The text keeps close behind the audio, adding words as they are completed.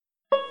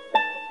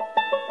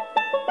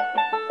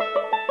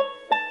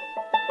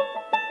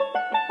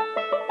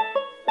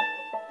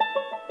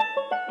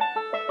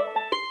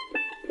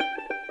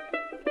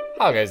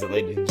Hi guys and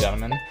ladies and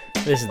gentlemen,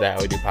 this is the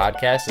How We Do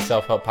Podcast, a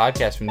self-help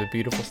podcast from the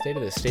beautiful state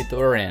of the state that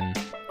we're in.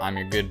 I'm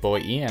your good boy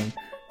Ian.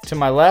 To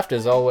my left,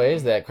 as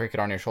always, that cricket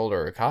on your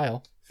shoulder,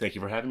 Kyle. Thank you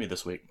for having me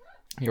this week.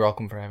 You're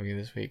welcome for having me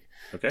this week.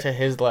 Okay. To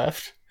his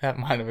left, that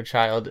mind of a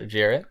child,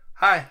 Jarrett.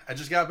 Hi, I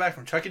just got back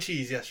from Chuck E.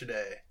 Cheese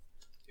yesterday.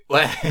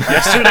 What?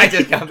 Yesterday? I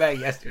just got back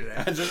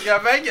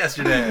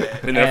yesterday.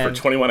 Been there for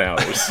 21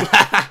 hours.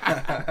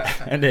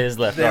 And to his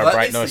left, They our let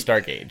bright me nose see-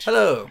 Stargate.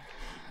 Hello.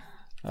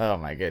 Oh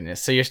my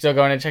goodness. So you're still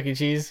going to Chuck E.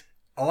 Cheese?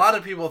 A lot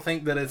of people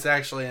think that it's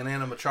actually an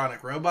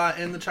animatronic robot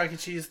in the Chuck E.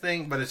 Cheese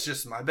thing, but it's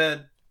just my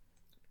bed.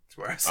 That's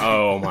where I sleep.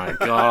 Oh my I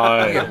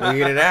god. gotta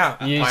weird it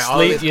out. You By all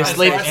sleep these you concepts.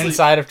 sleep I sleep-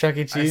 inside of Chuck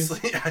E. I Cheese?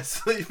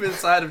 sleep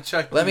inside of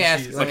Chuck Let E. me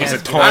ask- Cheese. let me Like he's a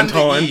ask-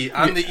 tauntaun.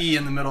 I'm the E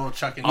in the middle of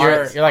Chuck E.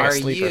 You're- Cheese. you're like a Are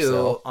sleeper you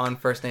cell. on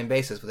first name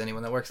basis with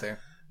anyone that works there?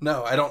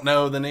 No, I don't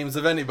know the names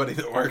of anybody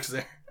that works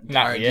there.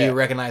 Not Or do yet. you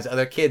recognize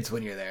other kids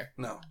when you're there?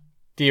 No,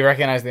 Do you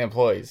recognize the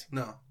employees?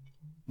 no,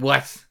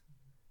 What?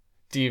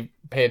 Do you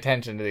pay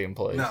attention to the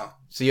employees? no.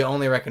 So you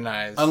only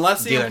recognize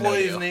Unless the Deal or No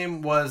employee's Deal.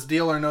 name was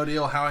Deal or No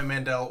Deal, Howie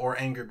Mandel, or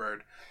Angry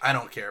Bird. I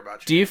don't care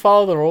about Do you. you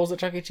follow the rules at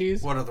Chuck E.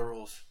 Cheese? What are the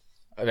rules?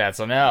 That's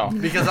a no.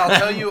 Because I'll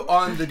tell you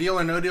on the Deal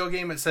or No Deal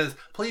game, it says,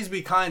 please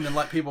be kind and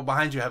let people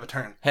behind you have a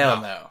turn.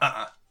 Hell no.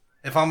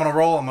 If I'm going to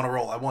roll, I'm going to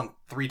roll. I won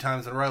 3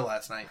 times in a row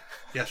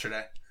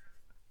yesterday.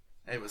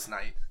 It was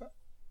night.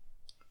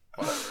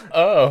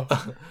 Oh.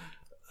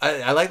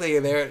 I like that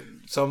you're there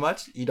so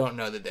much, you don't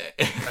know the day.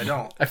 I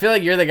don't. I feel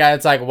like you're the guy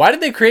that's like, why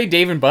did they create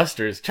Dave and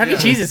Buster's? Chuck E.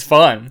 Cheese is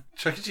fun.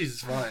 Chuck E. Cheese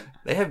is fine.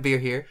 They have beer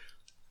here.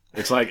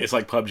 It's like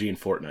PUBG and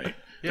Fortnite.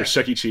 There's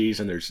Chuck E. Cheese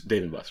and there's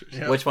Dave and Buster's.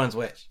 Yeah. Which one's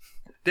which?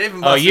 Dave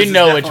and Oh, Buster's you is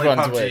know which definitely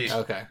one's PUBG. which.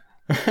 Okay.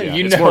 Yeah,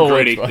 You it's know more which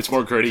gritty. one. It's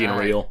more gritty and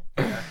Alright. real.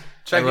 Chuck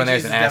Everyone E.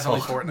 there's Cheese an is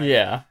definitely asshole. Fortnite.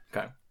 Yeah.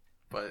 Okay.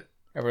 But,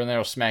 Everyone there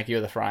will smack you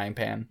with a frying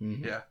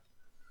pan. yeah.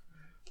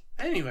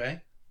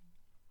 Anyway.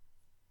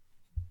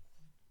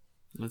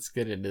 Let's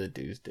get into the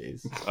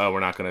Tuesdays. We're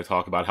not going to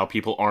talk about how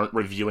people aren't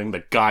reviewing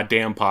the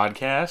goddamn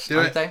podcast. Do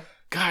Aren't it. they?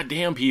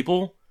 Goddamn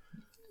people.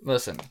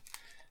 Listen,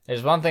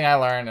 there's one thing I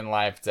learned in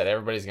life, it's that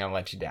everybody's going to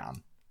let you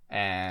down.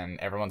 And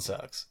everyone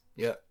sucks.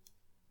 Yep.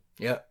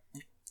 Yep.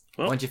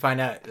 Well- Once you find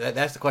out,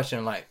 that's the question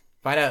in life.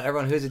 Find out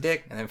everyone who's a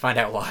dick, and then find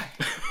out why.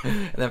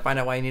 And then find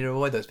out why you need to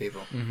avoid those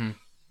people. Mm-hmm.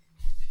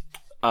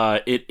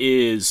 It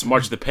is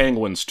March of the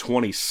Penguins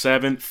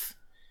 27th,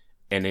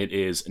 and it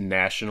is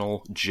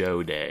National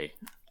Joe Day.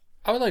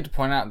 I would like to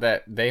point out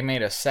that they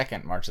made a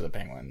second March of the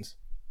Penguins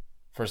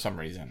for some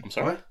reason. I'm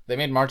sorry? What? They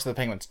made March of the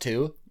Penguins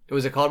 2.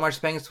 Was it called March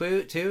of the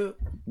Penguins too?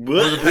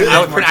 What?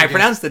 I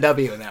pronounced the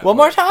W in that One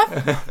one. more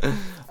time?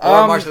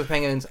 Or March of the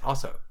Penguins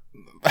also.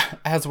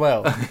 As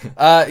well.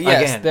 Yes,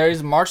 Again.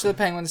 there's March of the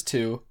Penguins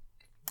 2.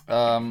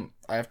 I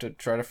have to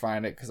try to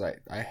find it because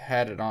I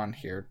had it on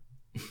here.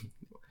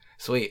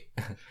 Sweet.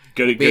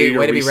 Go to Way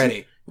your to be recent-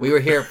 ready. We were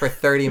here for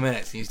 30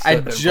 minutes. You still I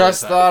couldn't pull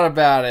just this up. thought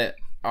about it.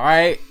 All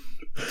right.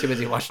 Too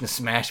busy watching the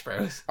Smash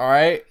Bros. All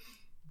right.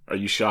 Are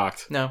you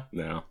shocked? No.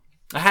 No.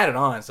 I had it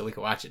on so we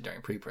could watch it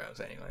during pre-pros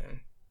anyway.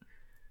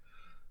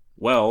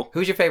 Well,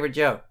 Who's your favorite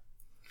Joe?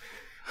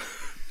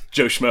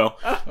 Joe Schmo.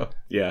 Oh.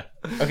 Yeah.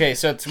 Okay,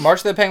 so it's March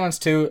of the Penguins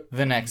 2,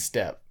 The Next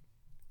Step.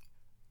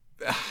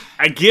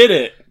 I get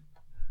it.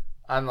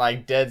 I'm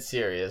like dead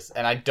serious,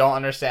 and I don't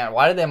understand.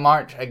 Why did they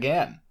march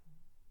again?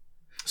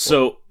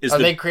 So, Are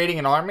they creating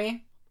an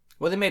army?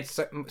 Well, they made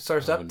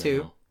Surf's Up no.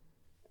 too.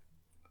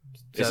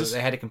 So Is this-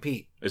 they had to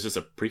compete. Is this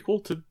a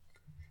prequel to...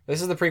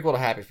 This is the prequel to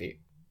Happy Feet.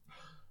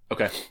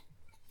 Okay.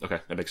 Okay,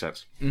 that makes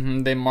sense.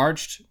 Mm-hmm. They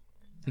marched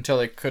until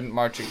they couldn't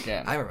march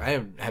again. I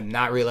am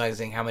not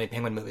realizing how many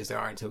Penguin movies there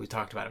are until we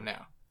talked about them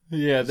now.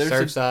 Yeah,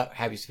 Surf's Up,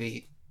 Happy's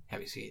Feet.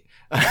 This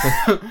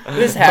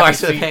March Happy of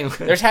the Feet. Penguins.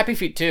 There's Happy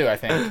Feet too, I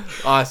think.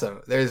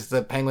 Awesome. There's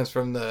the penguins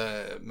from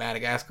the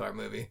Madagascar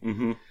movie.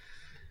 Mm-hmm.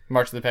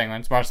 March of the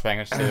Penguins. March of the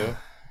Penguins 2.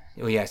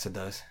 Well, yes, it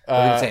does. We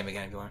can say them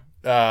again if you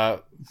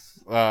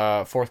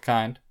want. Fourth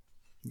Kind.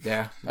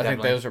 Yeah, I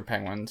think those are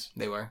penguins.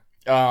 they were.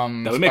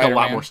 That would make a lot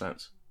Spider-Man. more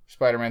sense.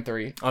 Spider-Man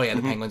 3. Oh yeah,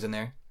 the penguins in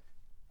there.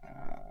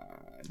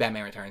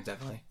 Batman Returns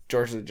definitely.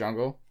 George of the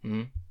Jungle.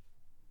 Mhm.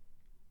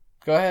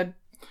 Go ahead.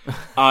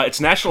 It's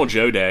National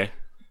Joe Day.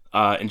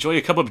 Enjoy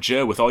a cup of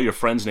Joe with all your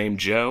friends named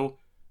Joe.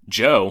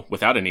 Joe,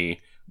 without an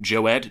E.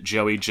 Joette,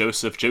 Joey,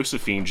 Joseph,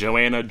 Josephine,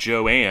 Joanna,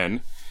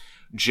 Joanne,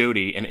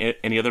 Jody, and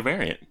any other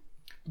variant.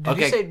 Did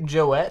Okay. you say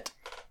Joette?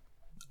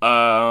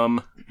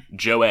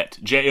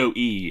 Joette.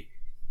 Joette.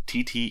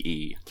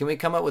 Can we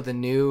come up with a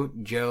new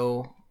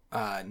Joe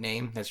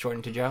name that's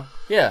shortened to Joe?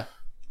 Yeah.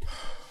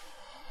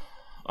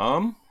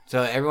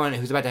 So everyone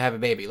who's about to have a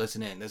baby,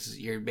 listen in. This is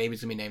your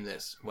baby's gonna be named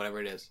this,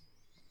 whatever it is.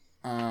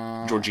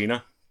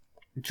 Georgina.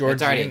 Georgina.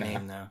 It's already a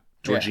name though.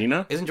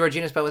 Georgina? Isn't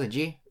Georgina spelled with a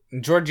G?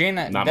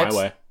 Georgina. Not that's,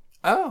 my way.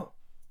 Oh,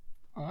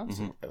 Oh,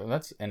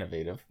 that's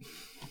innovative.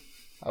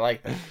 I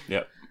like that.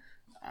 Yep.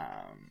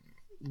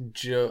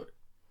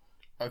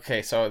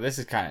 Okay, so this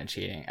is kind of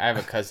cheating. I have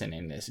a cousin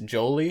named this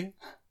Jolie.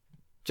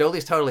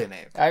 Jolie's totally a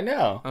name. I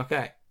know.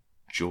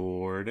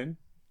 Jordan.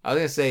 I was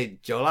gonna say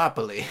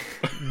Jolopoli.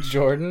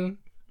 Jordan.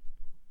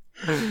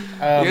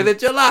 You're the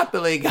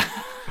jalopy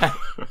guy.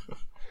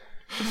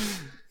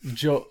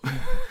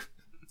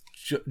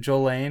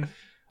 Jolene.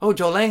 Oh,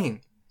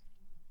 Jolene.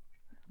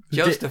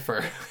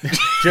 Jostepher.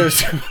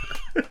 Joseph.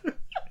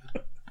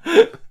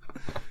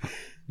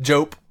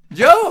 Jope.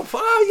 Jope.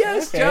 Oh,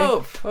 yes, Okay.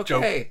 Jope.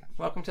 Okay.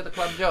 Welcome to the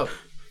club, Jope.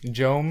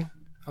 Jome.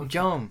 Oh,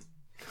 Jome.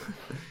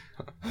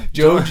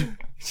 Joj.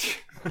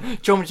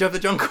 Jome of the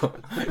jungle.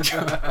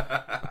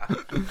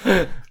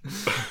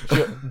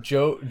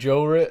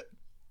 Jorit.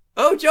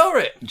 Oh,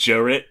 Jorit.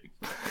 Jorit.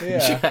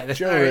 Yeah. that's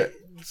Jorit.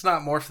 Let's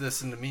not morph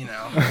this into me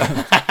now.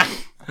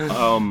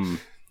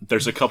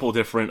 There's a couple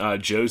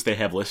different Joes they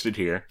have listed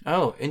here.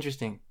 Oh,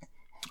 interesting.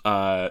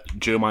 Joe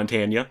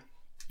Montana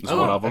is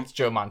one of them. That's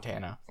Joe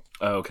Montana.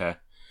 Oh, okay.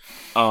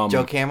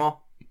 Joe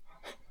Camel.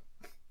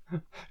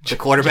 The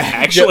quarterback.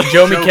 Actually,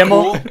 Joe Joe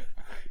Kimmel. Cool.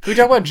 Can we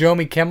talk about Joe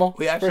Kimmel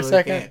We for a absolutely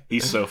second? can't.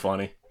 he's so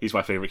funny. He's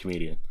my favorite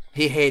comedian.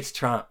 He hates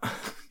Trump.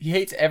 He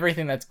hates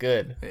everything that's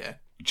good. Yeah.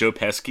 Joe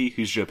Pesky.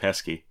 Who's Joe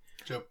Pesky?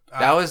 Jope.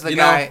 That was the you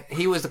guy.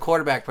 He was the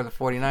quarterback for the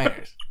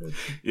 49ers.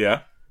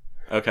 Yeah.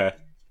 Okay.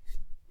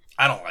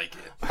 I don't like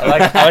it. I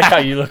like how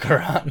you look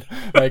around.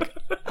 Like,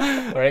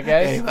 all right,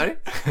 guys. Anybody?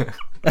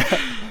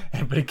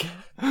 Everybody.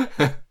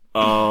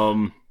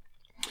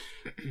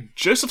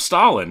 Joseph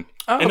Stalin.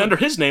 Oh. And under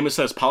his name it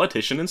says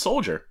politician and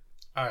soldier.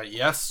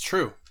 Yes,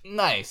 true.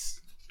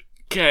 Nice.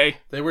 Okay.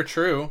 They were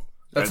true.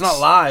 That's That's-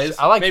 not lies.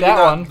 I like Maybe that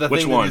not one. The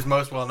Which thing one? that he's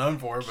most well known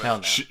for, but Hell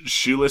no.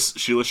 Shoeless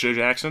Joe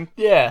Jackson.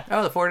 Yeah.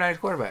 Oh, the 49ers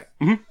quarterback.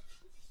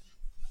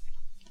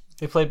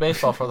 He played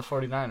baseball for the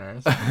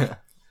 49ers.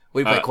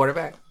 We play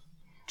quarterback.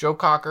 Joe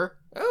Cocker.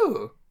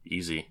 Oh.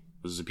 Easy.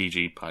 This is a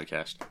PG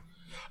podcast.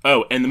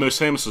 Oh, and the most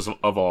famous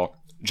of all,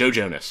 Joe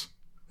Jonas.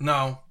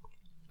 no.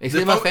 Is he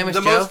the most famous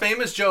the Joe? most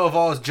famous Joe of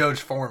all is George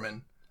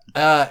Foreman.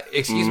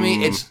 Excuse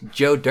me, it's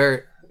Joe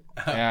Dirt.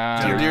 Joe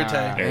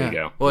Dirte. There you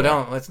go.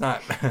 Well, let's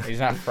not. He's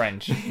not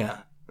French. Yeah.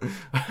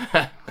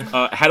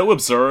 How to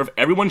observe.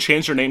 Everyone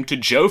changed their name to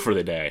Joe for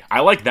the day.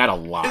 I like that a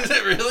lot. Is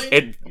it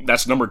really?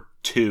 That's number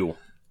 2.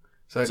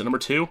 So Is it number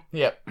 2?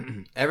 Yep.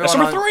 everyone That's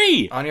number on,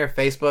 3. on your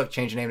Facebook,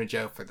 change your name to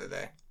Joe for the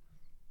day.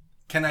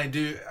 Can I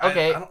do?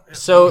 Okay. I don't,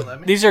 So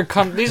let me? these are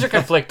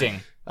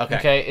conflicting. Okay.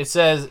 Okay. It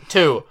says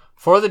 2.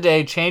 For the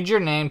day, change your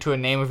name to a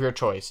name of your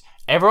choice.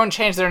 Everyone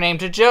changed their name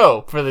to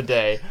Joe for the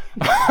day.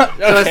 They're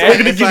going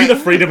to It's give you like- the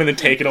freedom and then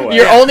take it away.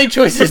 Your only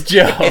choice is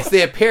Joe. It's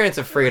the appearance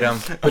of freedom,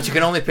 but you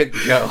can only pick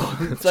Joe.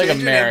 It's like Change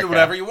your name America. to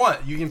whatever you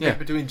want. You can pick Yeah.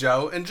 between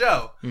Joe and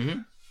Joe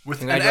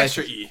with an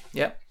extra E.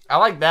 Yep. I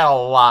like that a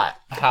lot.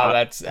 How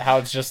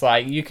it's just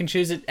like you can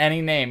choose it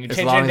any name. You As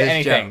change long it into as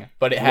it's anything, Joe.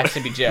 but it has to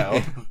be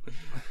Joe.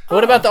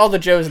 What about all the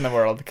Joes in the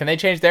world? Can they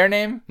change their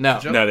name? No,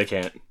 No, they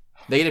can't.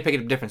 they get to pick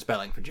a different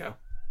spelling for Joe.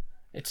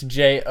 It's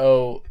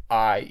Joie.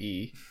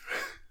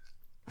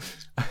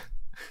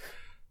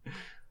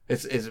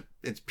 It's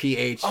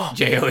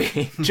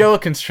PHJOE. Joe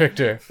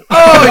Constrictor.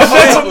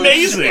 That's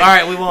amazing. All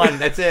right, we won.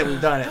 That's it. We've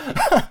done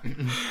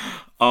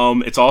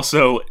it. It's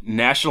also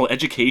National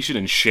Education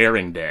and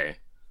Sharing Day.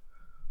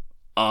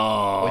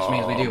 Which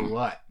means we do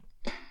what?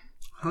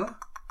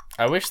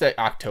 I wish that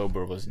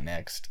October was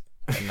next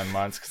in the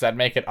months because I'd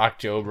make it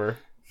October.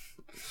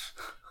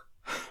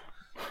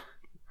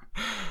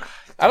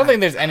 I don't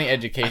think there's any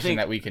education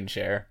that we can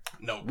share.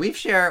 No. We've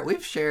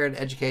shared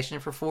education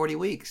for 40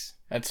 weeks.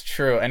 That's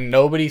true, and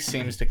nobody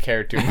seems to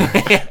care too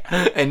much.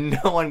 And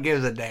no one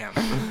gives a damn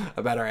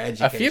about our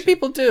education. A few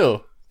people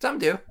do. Some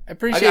do. I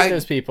appreciate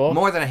those people.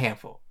 More than a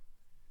handful.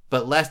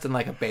 But less than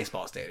like a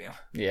baseball stadium.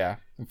 Yeah,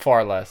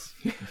 far less.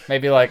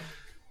 Maybe like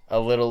a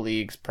little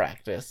league's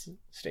practice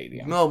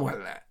stadium. No more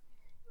than that.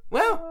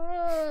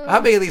 Well, how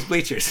big are these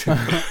bleachers?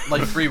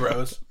 Like 3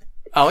 rows.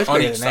 Oh, it's On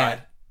bigger each than that.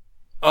 side.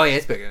 Oh, yeah,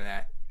 it's bigger than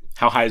that.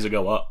 How high does it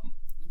go up?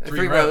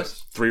 3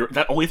 rows. 3?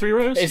 Only 3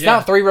 rows? It's Yeah.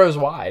 not 3 rows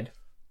wide.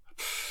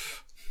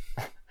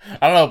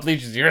 I don't know what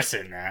bleachers you're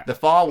sitting at. The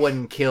fall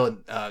wouldn't kill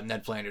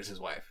Ned Flanders, his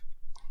wife.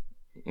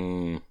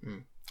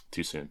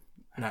 Too soon.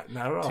 Not at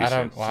all. I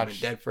don't She's watch- been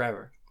dead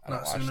forever.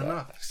 Not watch soon that.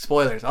 enough.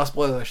 Spoilers. I'll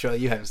spoil the show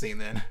you haven't seen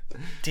then.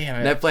 Damn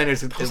it. Ned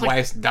Flanders, his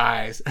wife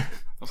dies. That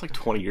was like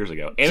 20 years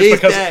ago. And She's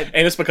it's dead.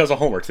 because of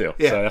Homer, too.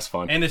 Yeah. So that's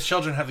fun. And his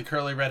children have the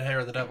curly red hair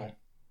of the devil.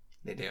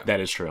 They do. That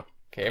is true.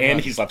 Okay, And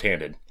everyone- he's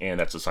left-handed. And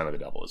that's a sign of the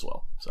devil as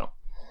well. So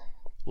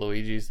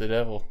Luigi's the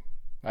devil.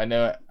 I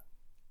know it.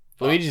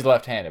 Luigi's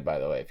left-handed, by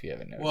the way, if you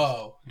haven't noticed.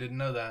 Whoa, didn't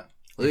know that.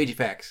 Luigi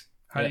Facts.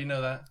 How do you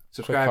know that?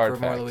 Subscribe hard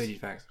for more facts. Luigi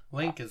Facts.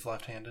 Link is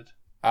left-handed.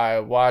 I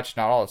watched,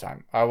 not all the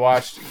time, I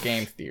watched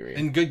Game Theory.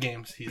 In good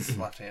games, he's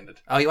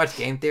left-handed. Oh, you watch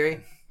Game Theory?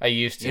 I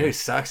used You know who to.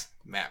 sucks?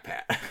 Matt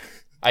Pat.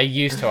 I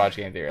used to watch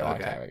Game Theory a long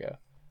Okay. time ago.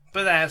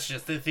 But that's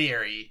just the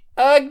theory.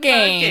 A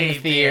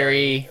Game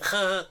Theory.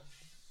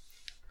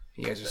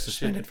 You guys are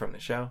suspended from the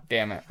show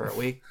Damn it. for a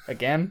week.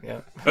 Again?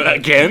 Yep.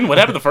 again, what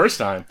happened the first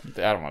time?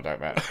 I don't want to talk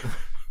about it.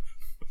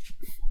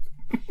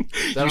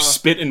 You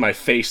spit in my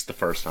face the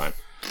first time.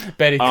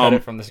 Betty cut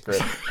it from the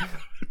script.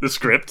 The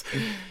script.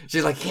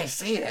 She's like, can't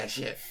say that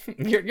shit.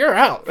 You're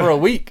out for a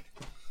week.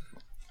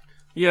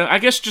 Yeah, I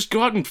guess just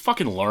go out and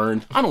fucking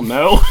learn. I don't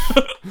know.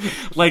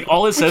 Like,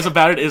 all it says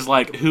about it is,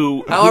 like,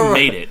 who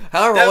made it.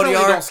 However old Definitely you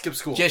are, don't skip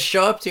school. just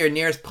show up to your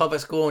nearest public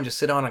school and just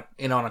sit on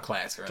a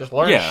classroom. Just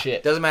learn Yeah.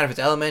 shit. Doesn't matter if it's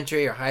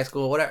elementary or high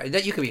school, whatever.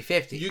 You could be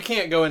 50. You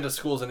can't go into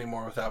schools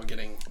anymore without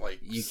getting, like,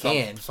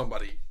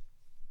 somebody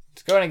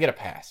Just go in and get a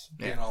pass.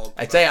 being all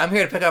I'd say, I'm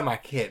here to pick up my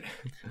kid.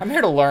 I'm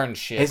here to learn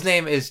shit. His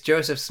name is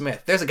Joseph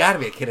Smith. There's got to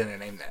be a kid in there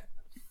named that.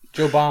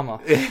 Joe Obama.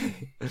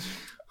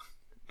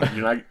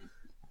 You're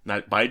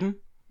not Biden?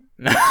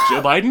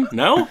 Joe Biden?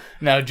 No?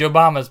 No, Joe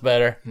Obama's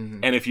better.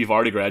 And if you've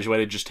already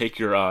graduated, just take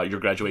your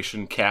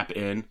graduation cap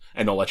in,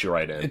 and they'll let you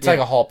right in. It's like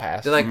a hall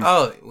pass. They're like,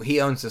 oh, he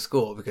owns the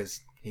school because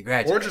he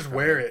graduated. or just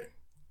wear it.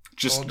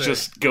 all day.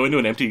 Just go into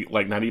an empty,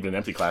 like, not even an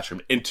empty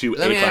classroom, into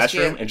Let a me ask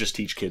classroom you- and just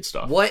teach kids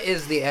stuff. What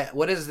is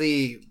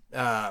the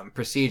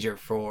procedure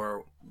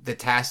for the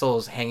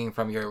tassels hanging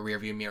from your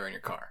rearview mirror in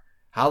your car?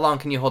 How long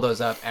can you hold those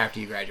up after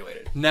you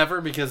graduated?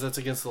 Never, because that's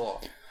against the law.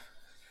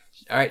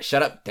 All right,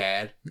 shut up,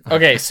 Dad.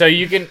 Okay, so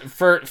you can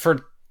for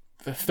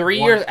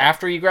 3 years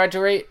after you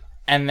graduate,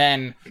 and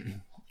then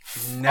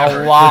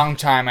Never. a long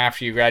time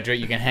after you graduate,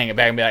 you can hang it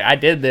back and be like, I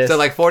did this. So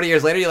like 40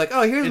 years later, you're like,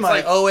 oh, here's It's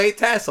my like- 08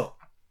 tassel.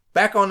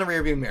 Back on the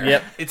rearview mirror.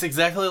 Yep. It's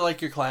exactly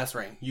like your class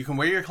ring. You can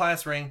wear your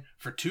class ring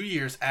for 2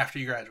 years after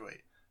you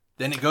graduate.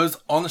 Then it goes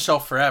on the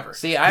shelf forever.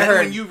 See, I then heard-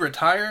 when you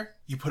retire,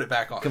 you put it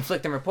back on.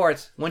 Conflicting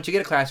reports. Once you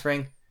get a class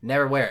ring,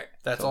 never wear it.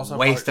 That's It's a also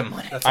waste part- of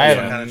money. That's I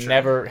also have kinda true.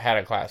 never had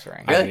a class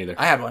ring. I haven't Really? either.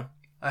 I had one.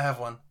 I have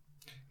one.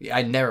 Yeah,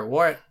 I never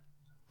wore it.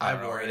 I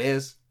don't know wore where it. it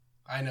is.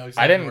 I know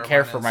exactly I didn't where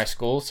care mine for is. my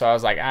school, so I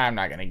was like, I'm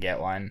not gonna get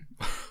one.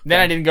 Then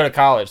I didn't go to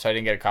college, so I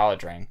didn't get a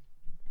college ring.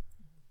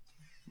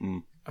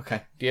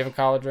 Okay. Do you have a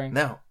college ring?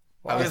 No.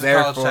 I He was has a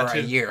there college for tattoo.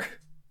 a year.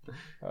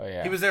 Oh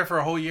yeah. He was there for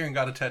a whole year and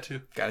got a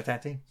tattoo. Got a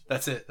tattoo.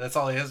 That's it. That's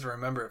all he has to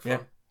remember it from. Yeah.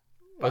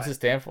 What's it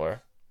stand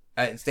for?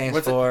 It stands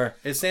What's it? for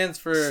It stands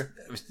for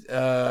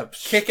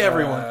kick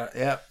everyone.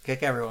 Yep,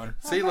 kick everyone.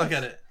 See, look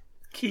at it.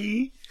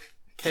 Key.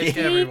 Kick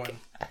everyone.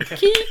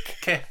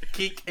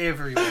 Kick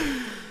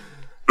everyone.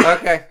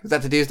 Okay, is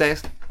that the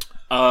Tuesdays?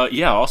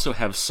 Yeah, I also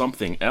have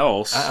something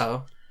else.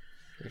 Uh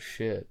Oh,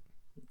 shit.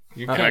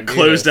 You I couldn't do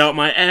closed this. out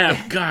my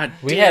app. God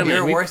We damn had it.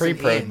 you're we worse than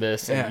pre-proed Ian.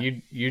 this, Yeah.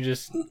 and you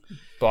just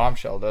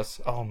bombshelled us.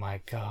 Oh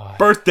my god.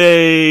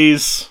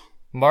 Birthdays.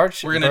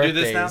 March. We're gonna do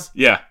this now? birthdays.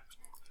 Yeah.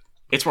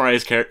 It's Mariah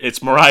Carey's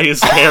birthday.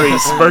 Oh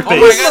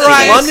my God,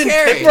 Mariah London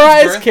Carey. Pipkin's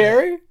Mariah birthday.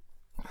 Carey.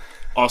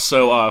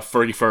 Also,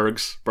 Fergie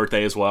Ferg's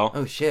birthday as well.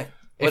 Oh shit!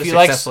 If What a you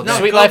like successful no, day.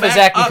 Sweet Go Life of back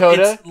Zach and up.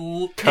 Coda.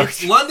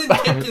 It's London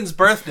Pipkin's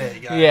birthday,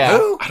 guys. Yeah.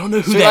 Who? I don't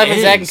know who Sweet that Life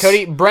of Zach and is.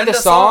 Cody. Brenda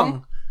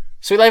Song.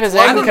 Sweet Life of I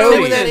Zach don't and know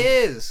Cody. who that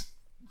is.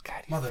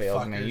 God, you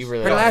failed me. Motherfuckers. You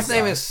really Her are. last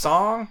name is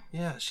Song.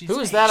 Yeah, she's Who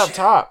is that up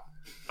top?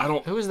 I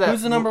don't. Who is that?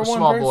 Who's the number one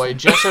small person? boy?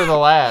 Jesser the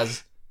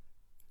Laz.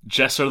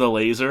 Jesser the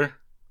Laser.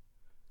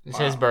 It's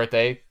his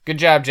birthday. Good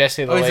job,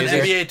 Jesse the Oh, he's an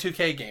Laser. NBA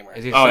 2K gamer.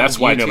 Is he Oh, some that's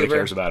why nobody YouTuber?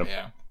 cares about him.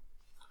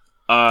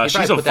 Yeah. He She's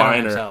probably a put that on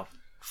finer. himself.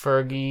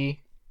 Fergie.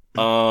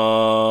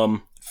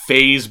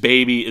 Phase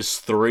Baby is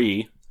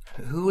 3.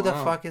 Who the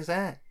fuck is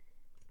that?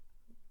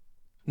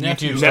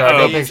 YouTube No, star.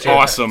 No it's picture.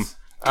 awesome.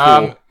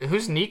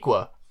 Who's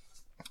Nikwa?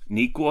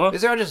 Nikwa?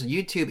 These are all just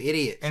YouTube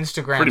idiots.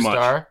 Instagram Pretty much.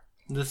 star.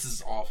 This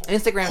is awful.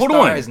 Instagram Hold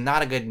star on. is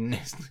not a good.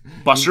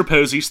 Buster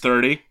Posey's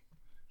 30.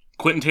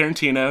 Quentin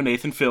Tarantino,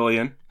 Nathan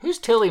Fillion. Who's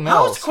Tilly How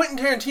Mills? is Quentin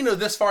Tarantino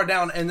this far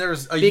down and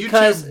there's a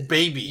Because YouTube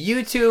baby?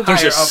 YouTube.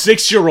 There's a Higher up.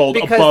 6-year-old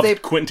Because above they-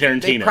 Quentin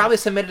They Tarantino. probably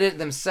submitted it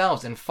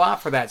themselves and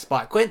fought for that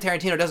spot. Quentin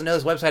Tarantino doesn't know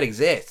this website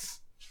exists.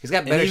 He's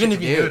got better And even shit if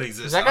to you do. knew it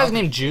exists, Is that guy's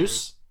name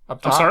Juice?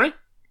 Up top? I'm sorry? Oh,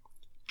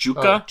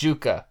 Juka?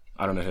 Juka.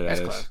 I don't know who that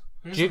That's is.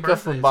 close.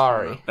 Juka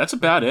Fabari. That's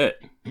about it.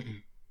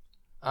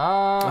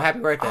 Well, happy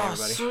birthday, oh,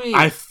 everybody. sweet.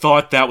 I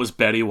thought that was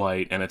Betty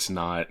White, and it's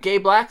not. Gay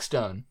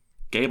Blackstone.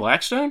 Gay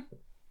Blackstone?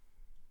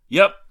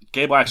 Yep.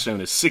 Gay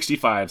Blackstone is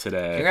 65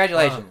 today.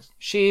 Congratulations.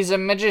 She's a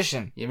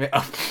magician You made,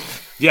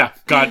 Yeah,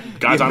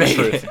 God's honest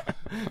truth.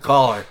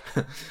 Call her.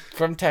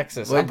 from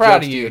Texas. What I'm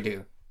proud jokes of do you.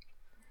 do?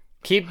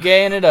 Keep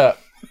gaying it up.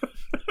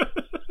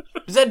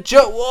 Is that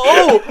Joe?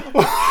 Whoa!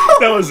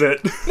 That was it.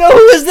 No,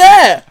 who is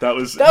that? That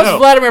was That was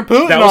Vladimir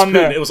Putin That was on Putin.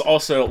 there. It was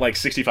also like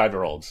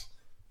 65-year-olds.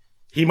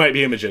 He might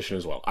be a magician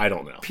as well. I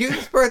don't know.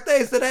 Putin's birthday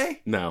is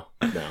today? No.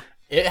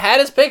 It had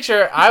his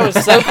picture. I was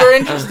super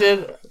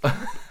interested.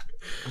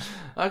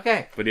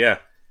 Okay. But yeah.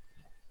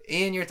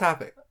 Ian, your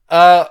topic.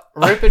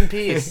 Rip in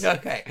peace.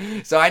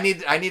 Okay. So I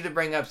need to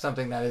bring up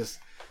something that is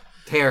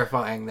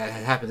terrifying that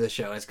has happened to the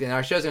show.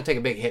 Our show's going to take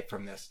a big hit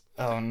from this.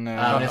 Oh no.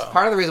 And it's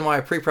part of the reason why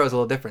pre-pro is a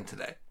little different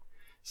today.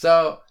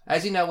 So,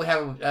 as you know, we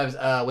have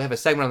a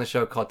segment on the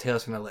show called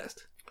Tales from the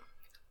List.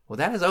 Well,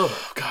 that is over.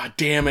 God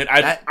damn it.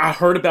 I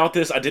heard about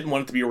this. I didn't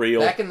want it to be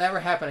real. That can never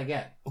happen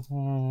again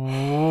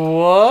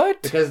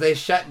What? because they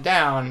shut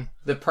down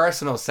the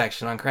personal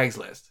section on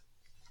Craigslist.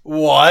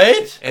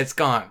 What? It's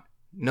gone.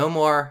 No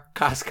more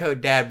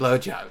Costco dad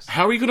blowjobs.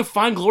 How are you going to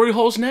find glory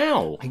holes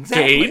now?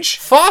 Exactly. Gage?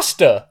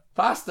 Foster.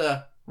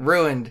 Pasta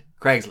ruined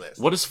Craigslist.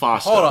 What is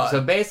FOSTA? Hold on.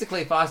 So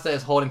basically, FOSTA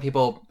is holding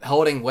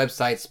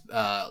websites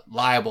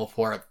liable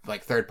for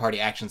like third-party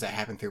actions that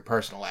happen through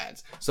personal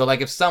ads. So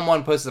like if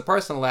someone posts a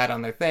personal ad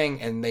on their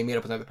thing and they meet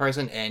up with another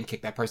person and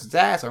kick that person's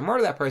ass or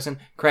murder that person,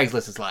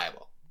 Craigslist is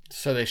liable.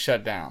 So they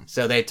shut down.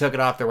 So they took it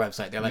off their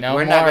website. They're like, No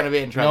we're more, not going to be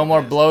in trouble. No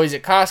more for this. blowies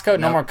at Costco.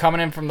 No Nope. more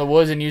coming in from the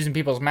woods and using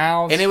people's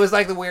mouths. And it was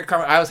like the weird.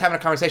 I was having a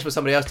conversation with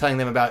somebody else, telling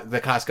them about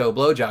the Costco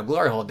blowjob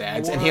glory hole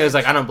dads, and he was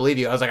like, "I don't believe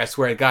you." I was like, "I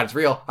swear to God, it's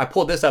real." I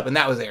pulled this up, and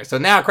that was there. So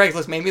now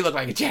Craigslist made me look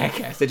like a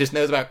jackass. It just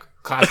knows about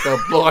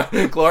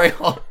Costco glory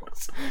holes.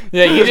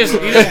 Yeah, you just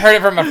heard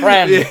it from a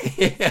friend.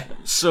 Yeah.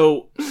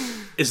 So,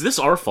 is this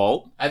our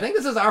fault? I think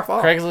this is our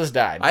fault. Craigslist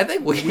died. I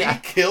think we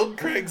Killed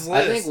Craigslist.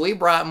 I think we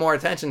brought more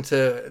attention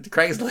to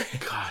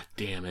Craigslist. God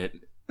damn it.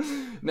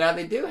 Now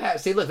they do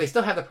have. See, look, they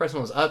still have the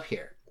personals up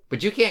here,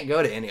 but you can't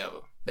go to any of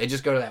them. They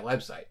just go to that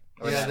website.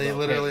 Or Yeah, that they location.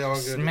 literally all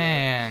go to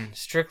Man,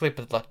 strictly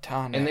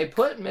platonic. And they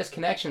put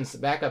misconnections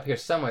back up here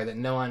somewhere that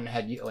no one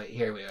had. Wait,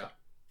 here we go.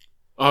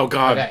 Oh,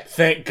 God. Okay.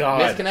 Thank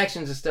God.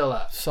 Misconnections is still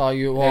up. Saw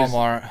you at There's-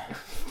 Walmart.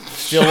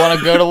 Still want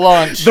to go to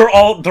lunch. They're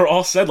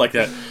all said like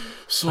that.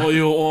 Saw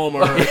you at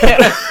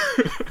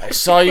Walmart. I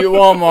saw you at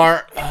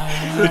Walmart.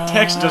 The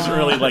text doesn't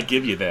really like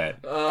give you that.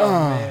 Oh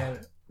man,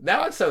 that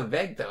one's so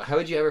vague though. How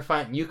would you ever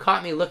find? You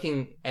caught me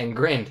looking and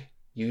grinned.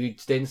 You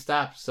didn't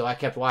stop, so I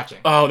kept watching.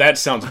 Oh, that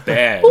sounds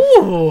bad.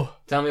 Ooh.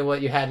 Tell me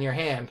what you had in your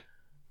hand.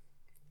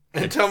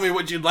 And tell me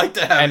what you'd like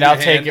to have. And in I'll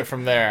your take hand. it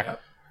from there.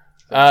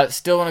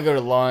 Still want to go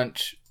to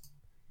lunch.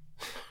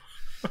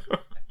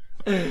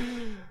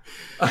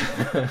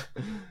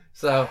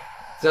 so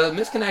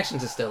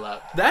misconnections is still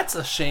up. That's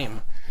a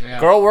shame. Yeah.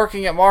 Girl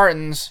working at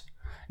Martin's.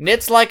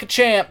 Knits like a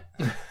champ.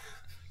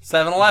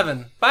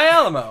 7-Eleven. By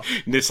Alamo.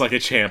 Knits like a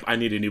champ. I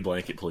need a new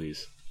blanket,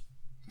 please.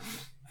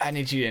 I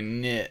need you to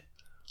knit.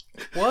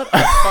 What a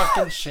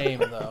fucking shame,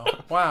 though.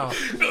 Wow.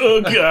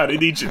 Oh, God. I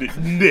need you to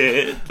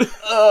knit.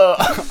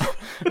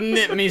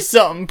 Knit me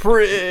something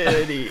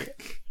pretty.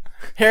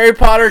 Harry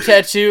Potter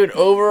tattooed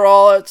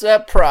overall. It's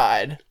at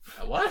Pride.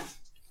 What?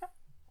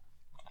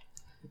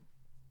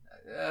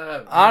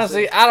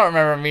 Honestly, I don't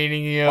remember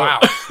meeting you. Wow.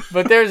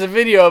 But there's a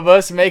video of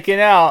us making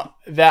out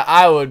that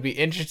I would be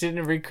interested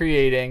in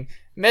recreating.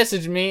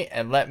 Message me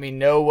and let me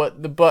know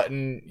what the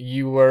button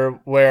you were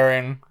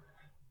wearing.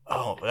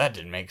 Oh, that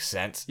didn't make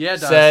sense. Yeah,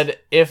 it does. Said,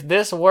 if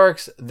this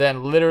works,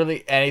 then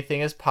literally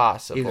anything is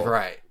possible. he's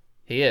right.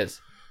 He is.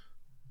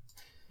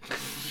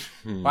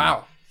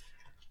 Wow.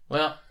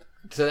 Well,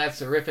 so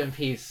that's a rip in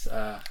peace.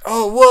 Oh,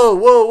 whoa.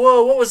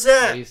 What was What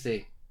that? do you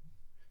see?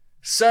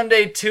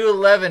 Sunday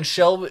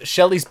 2/11,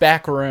 Shelly's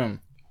back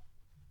room.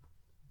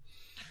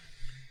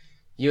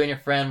 You and your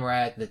friend were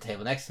at the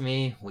table next to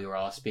me. We were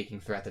all speaking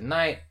throughout the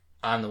night.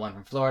 I'm the one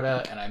from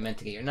Florida, and I meant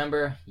to get your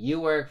number. You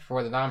work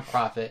for the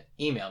nonprofit.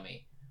 Email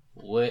me.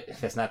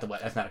 That's not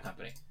a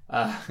company.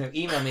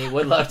 Email me.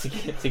 Would love to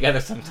get together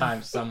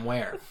sometime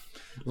somewhere.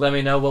 Let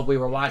me know what we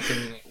were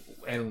watching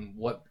and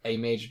what a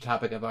major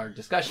topic of our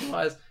discussion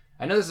was.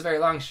 I know this is a very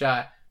long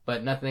shot,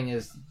 but nothing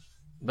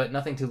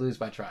to lose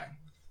by trying.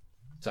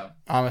 So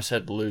I almost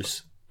said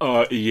loose.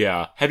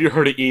 Yeah. Have you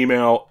heard of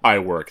email? I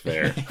work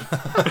there.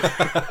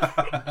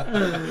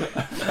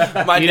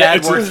 My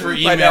dad works for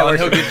my dad email, and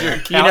works he'll for- get your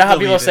account You know how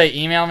people deleted. say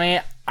email me?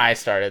 I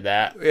started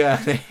that.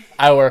 yeah,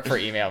 I work for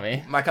email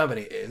me. my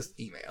company is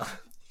email.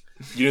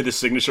 You know the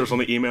signatures on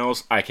the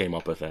emails? I came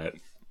up with that.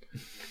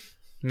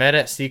 Met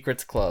at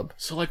Secrets Club.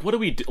 So, like, what do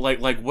we do? Like,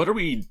 what are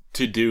we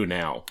to do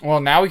now?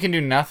 Well, now we can do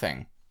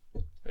nothing.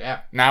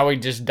 Yeah. Now we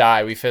just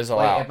die. We fizzle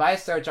Wait, out. if I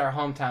search our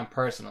hometown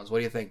personals, what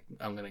do you think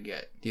I'm gonna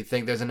get? Do you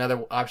think there's another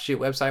offshoot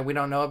website we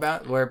don't know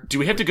about where? Do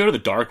we have to go to the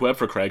dark web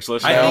for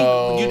Craigslist? I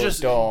No, think you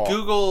just don't.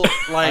 Google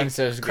like I'm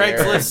so scared.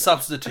 Craigslist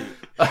substitute.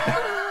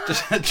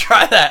 Just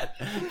try that.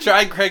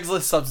 Try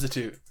Craigslist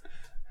substitute.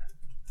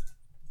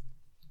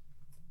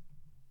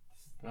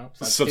 Well,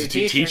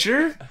 Substitute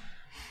teacher?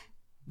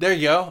 There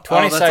you go.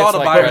 20 that's sites all to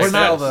like buy or Craigslist.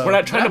 sell, though. We're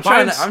not trying I'm to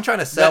buy. trying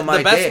to sell my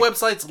the best dick.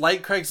 websites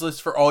like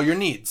Craigslist for all your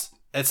needs.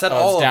 It said Oh,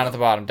 all it's down at of the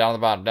them. bottom, down at the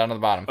bottom, down at the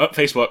bottom. Oh,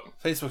 Facebook.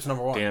 Facebook's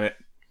number one. Damn it.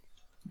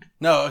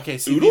 No, okay,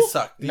 see, Oodle? these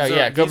suck. These No, are-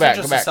 yeah, go these are back,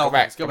 just go to back, sell go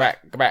back, things. go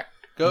back, go back.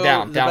 Go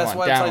Down, the down best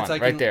one,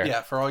 websites right there.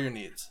 Yeah, for all your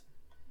needs.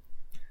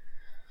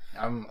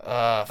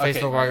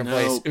 Facebook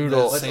Marketplace, no,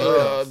 Oodle. the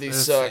same. These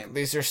The suck. same.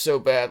 These are so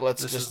bad.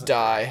 Let's This just isn't-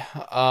 die.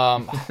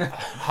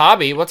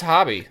 Hobby. What's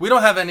hobby? We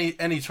don't have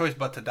any choice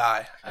but to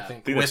die. I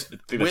think think with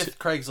that's- with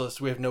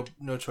Craigslist, we have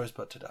no choice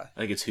but to die. I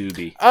think it's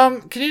Hoobie.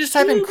 Can you just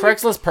type in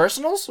Craigslist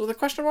personals with a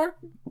question mark?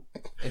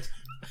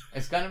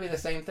 It's gonna be the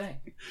same thing.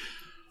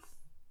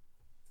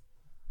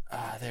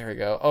 There we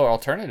go. Oh,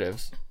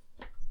 alternatives.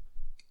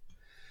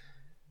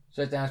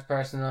 Shut down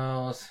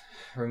personals,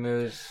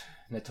 removes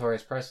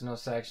notorious personal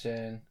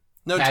section.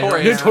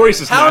 Notorious.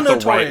 Notorious is How not the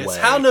notorious? right way.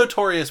 How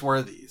notorious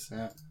were these?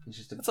 No, it's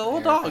just It's a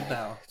little dog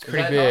now. It's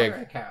pretty big.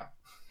 A cow?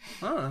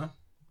 I don't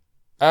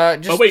know.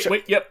 Just Oh,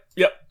 wait. Yep.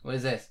 What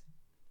is this?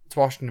 It's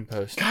Washington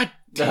Post. God.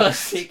 Those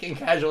seeking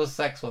casual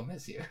sex will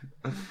miss you.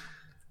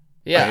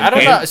 Yeah, I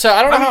don't know. So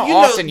I don't know how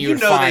often you would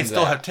know find they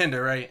still that. have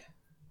Tinder, right?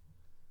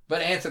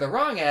 But answer the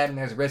wrong ad, and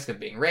there's a risk of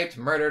being raped,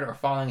 murdered, or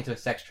falling into a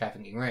sex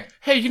trafficking ring.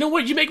 Hey, you know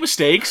what? You make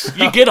mistakes.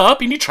 You get up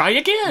and you try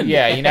again.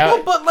 Yeah, you know,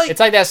 Well, but like, it's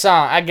like that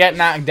song. I get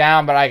knocked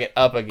down, but I get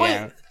up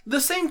again. but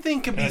the same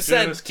thing could be I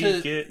said just keep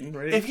to getting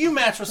ready. if you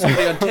match with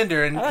somebody on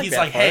Tinder and like he's that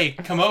like, part. "Hey,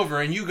 come over,"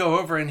 and you go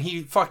over and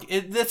he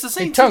that's the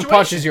same. He tongue situation.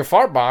 punches your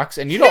fart box,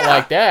 and you don't Yeah.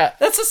 like that.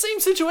 That's the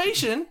same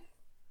situation.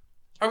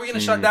 Are we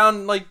gonna shut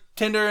down like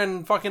Tinder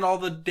and fucking all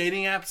the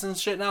dating apps and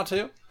shit now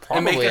too?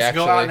 And make Probably, us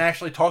go out actually. and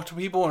actually talk to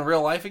people in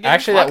real life again?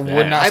 Actually, Fuck that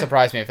would not I-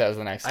 surprise me if that was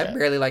the next I step.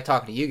 barely like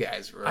talking to you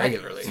guys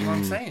regularly. That's what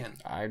I'm saying.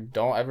 I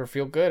don't ever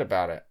feel good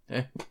about it.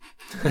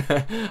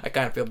 I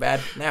kind of feel bad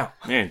now.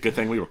 Man, good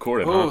thing we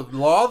recorded, Oh, huh?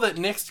 law that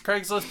nixed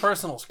Craigslist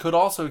personals could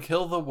also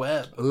kill the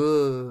web.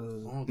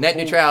 Ooh. Net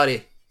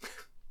neutrality.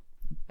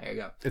 There you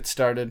go. It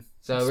started.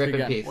 So It's rip in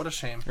begun. peace. What a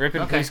shame. Rip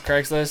in Okay. peace,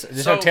 Craigslist.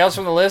 Just So- have Tales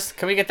from the List.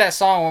 Can we get that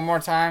song one more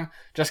time?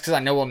 Just because I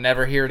know we'll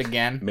never hear it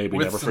again. Maybe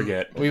With never some-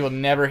 forget. We will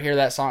never hear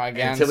that song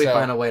again. Until we so,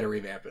 find a way to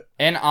revamp it.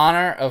 in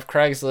honor of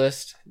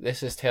Craigslist,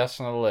 this is Tales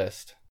from the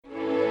List.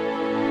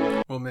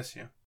 We'll miss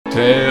you.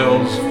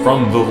 Tales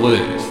from the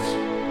List.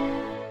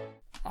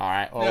 All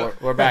right, well, No.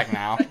 we're back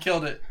now. I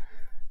killed it.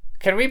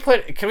 Can we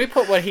put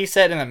what he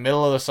said in the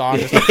middle of the song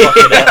just to fuck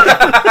it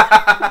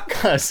up?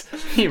 Because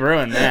he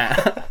ruined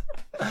that,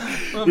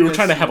 We were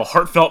trying to have a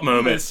heartfelt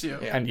moment. Miss you.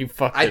 Yeah. and you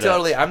fucked I it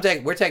totally. up.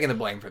 We're taking the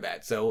blame for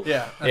that. So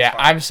Yeah. That's Yeah, fine.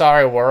 I'm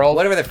sorry, world.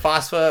 whatever the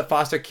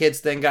foster kids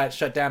thing got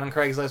shut down on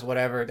Craigslist,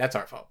 whatever. That's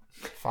our fault.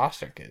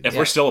 Foster kids. If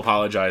we're still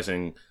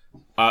apologizing,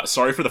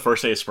 sorry for the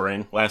first day of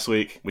spring last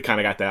week. We kind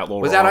of got that a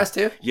little Was wrong. that us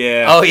too?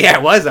 Yeah. Oh yeah,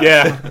 it was us.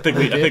 Yeah. I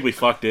think we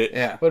fucked it.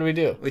 Yeah. What do we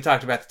do? We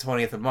talked about the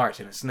 20th of March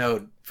and it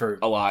snowed for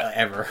A lot.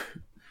 ever.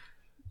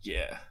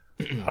 Yeah.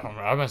 I don't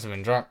know. I must have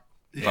been drunk,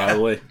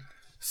 Probably.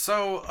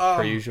 So,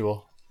 per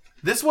usual.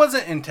 this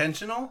wasn't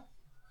intentional,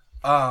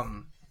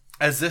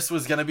 as this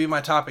was going to be my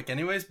topic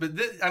anyways, but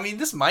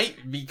this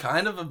might be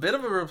kind of a bit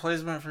of a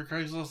replacement for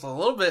Craigslist, a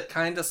little bit,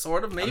 kind of,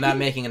 sort of, maybe. I'm not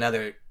making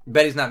another.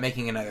 Betty's not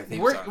making another theme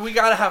song. We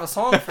got to have a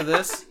song for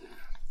this.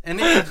 And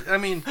it, I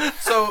mean,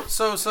 so.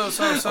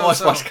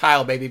 Watch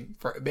Kyle,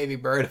 baby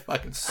bird,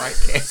 fucking Sprite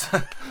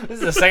can. This is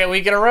the second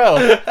week in a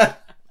row.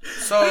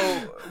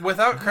 So,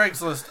 without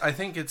Craigslist, I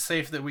think it's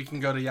safe that we can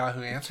go to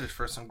Yahoo Answers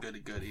for some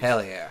goodies.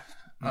 Hell yeah.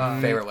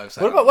 Favorite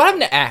website. What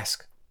happened to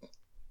Ask?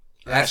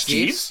 Ask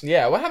Jeeves?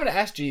 Yeah, what happened to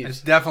Ask It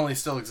Jeeves? definitely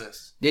still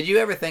exists. Did you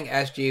ever think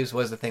Ask Jeeves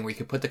was the thing where you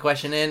could put the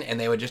question in and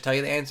they would just tell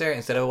you the answer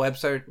instead of a web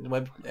search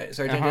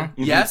engine?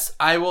 Yes,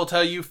 I will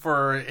tell you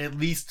for at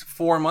least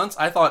 4 months,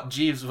 I thought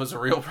Jeeves was a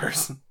real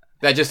person.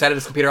 That just sat at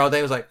his computer all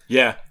day was like,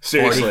 Yeah.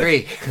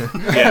 Seriously. 43.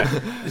 Yeah.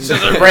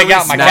 Break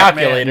out my smart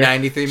calculator.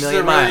 93 He's a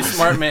million really miles.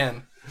 smart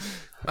man.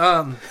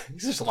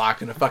 He's just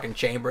locked in a fucking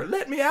chamber.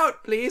 Let me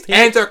out, please.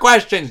 Answer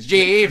questions,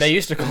 Jeeves. They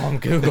used to call him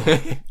Google.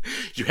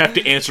 You have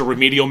to answer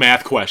remedial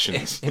math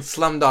questions. It's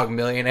Slumdog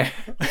Millionaire.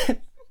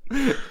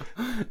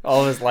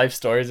 All of his life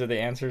stories are the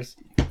answers.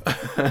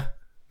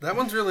 That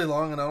one's really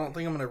long, and I don't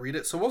think I'm going to read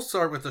it, so we'll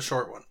start with the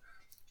short one.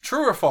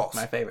 True or false?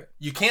 My favorite.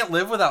 You can't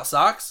live without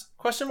socks?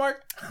 Question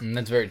mark?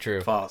 That's very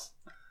true. False.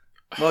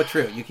 Well,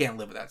 true. You can't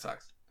live without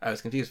socks. I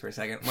was confused for a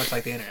second, much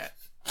like the internet.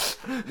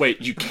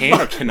 Wait, you can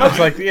or cannot? It's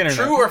like the internet.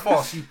 True or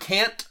false? You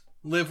can't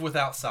live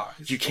without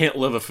socks. You can't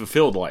live a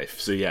fulfilled life.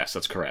 So yes,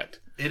 that's correct.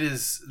 That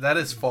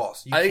is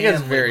false. You I think can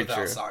that's live very without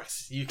true.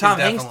 Socks. You can Tom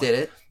Hanks definitely- did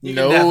it. You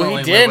No, can definitely he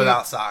live didn't.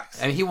 without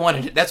socks. And he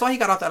wanted it. That's why he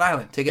got off that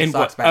island, to get And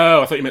socks what? back.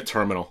 Oh, I thought you meant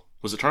terminal.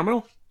 Was it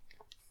terminal?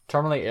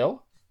 Terminally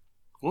ill?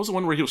 What was the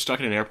one where he was stuck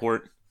in an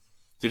airport?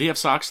 Did he have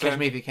socks then? Catch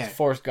me if you can.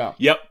 Forrest Gump.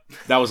 Yep,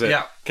 that was it.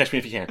 Yeah. Catch me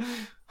if you can.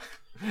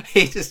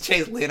 He just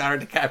chased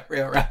Leonardo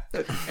DiCaprio around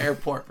the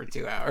airport for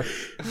 2 hours.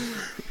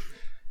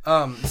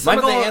 Some My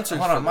of goal, the answers.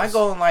 hold for on. My this-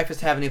 goal in life is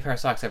to have a new pair of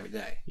socks every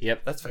day.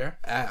 Yep. That's fair.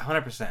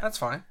 100%. That's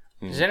fine.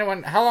 Does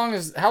anyone? How long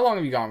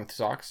have you gone with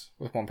socks?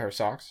 With one pair of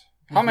socks?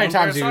 How many one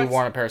pair times of have you socks?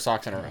 worn a pair of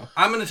socks in a row?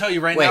 I'm going to tell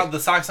you right Wait. now, the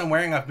socks I'm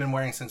wearing, I've been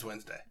wearing since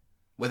Wednesday.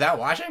 Without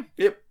washing?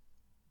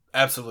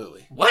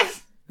 Absolutely.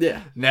 What?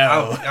 Yeah.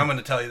 No. I'm going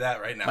to tell you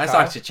that right now. My Kyle.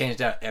 socks get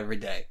changed out every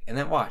day and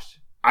then washed.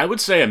 I would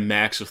say a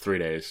max of 3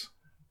 days.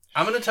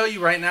 I'm going to tell you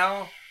right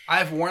now,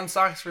 I've worn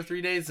socks for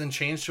 3 days and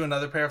changed to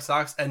another pair of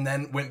socks and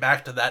then went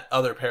back to that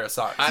other pair of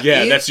socks. Yeah,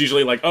 Ian- that's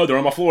usually like, oh, they're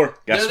on my floor.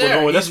 Guess They're we're there,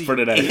 going with this easy. for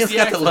today. Ian's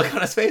got the look on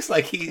his face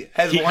like he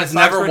has He worn has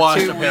socks never for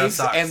washed 2 a pair of weeks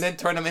socks. and then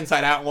turned them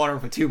inside out and worn them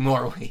for 2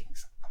 more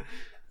weeks.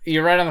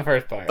 You're right on the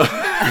first part.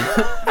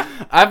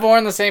 I've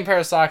worn the same pair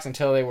of socks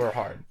until they were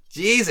hard.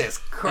 Jesus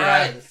Yeah,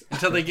 Christ.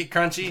 until they get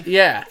crunchy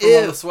Yeah. from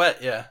all Ew. the sweat.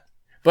 Yeah.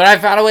 But I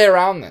found a way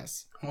around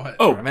this. What?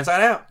 Oh, Turn them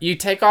inside out. You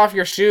take off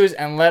your shoes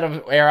and let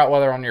them air out while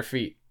they're on your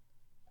feet.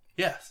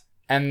 Yes.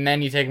 And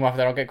then you take them off,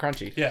 they don't get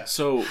crunchy. Yes.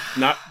 so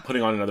not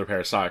putting on another pair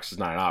of socks is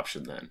not an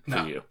option then for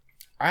No. you.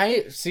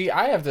 I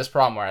have this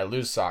problem where I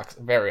lose socks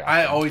very often.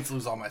 I always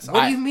lose all my socks.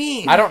 What do you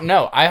mean? I don't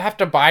know. I have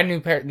to buy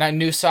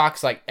new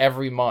socks like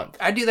every month.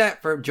 I do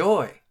that for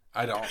joy.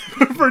 I don't.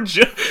 For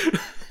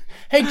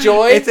Hey,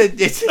 Joy.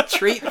 It's a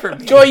treat for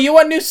me. Joy, you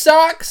want new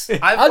socks?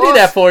 I'll do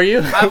that for you.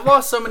 I've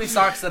lost so many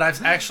socks that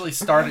I've actually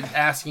started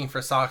asking for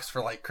socks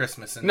for like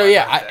Christmas and No, my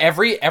yeah.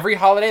 birthday. Every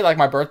holiday, like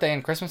my birthday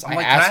and Christmas, I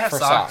like, can I ask have for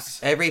socks? socks.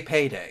 Every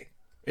payday,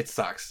 it's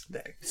socks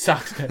day.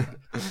 Socks.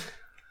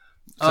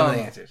 Some of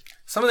the answers.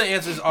 Some of the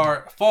answers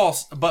are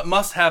false, but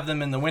must have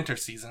them in the winter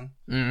season.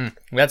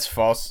 That's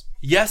false.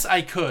 Yes,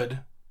 I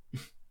could.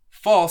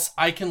 False,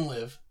 I can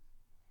live.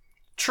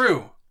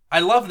 True, I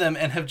love them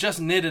and have just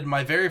knitted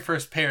my very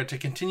first pair to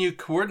continue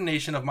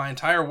coordination of my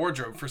entire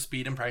wardrobe for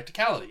speed and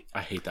practicality.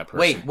 I hate that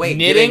person. Wait.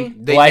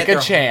 Knitting they like knit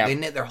a champ. They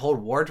knit their whole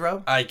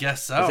wardrobe? I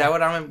guess so. Is that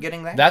what I'm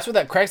getting there? That's what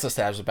that Craigslist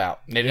ad was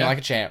about. Knitting like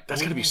a champ.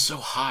 That's gonna be so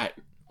hot,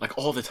 like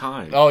all the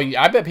time. Oh,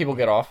 I bet people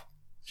get off.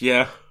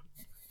 Yeah.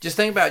 Just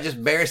think about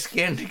just bare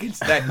skin against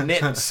that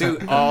knit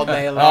suit all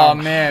day Oh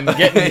long. man,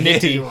 getting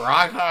nitty.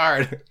 Rock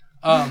hard.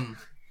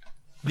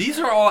 These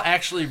are all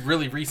actually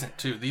really recent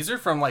too. These are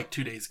from like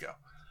 2 days ago.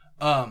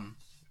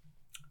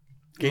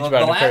 Gage The bought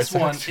a new pair of last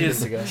one socks 2 days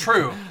is ago.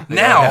 true. They're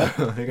Now,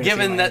 gonna see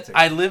given my that answer.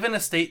 I live in a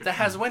state that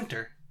has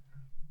winter.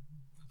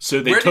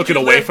 So they Where took did it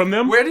you away live- from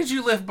them. Where did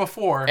you live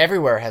before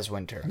Everywhere has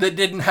winter. that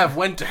didn't have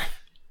winter?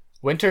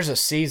 Winter's a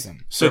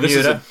season. So this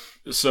Bermuda.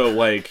 is so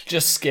like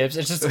Just skips.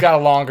 It's just got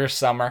a longer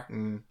summer.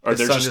 or The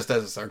they're sun just just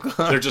does a circle.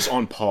 they're just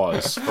on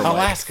pause for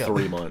Alaska. like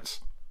 3 months.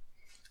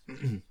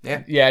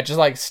 Yeah, it just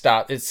like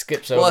stop. It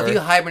skips over. Well, if you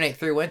hibernate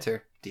through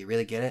winter, do you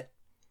really get it?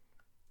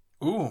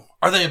 Ooh,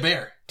 are they a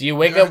bear? Do you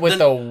wake up with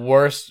the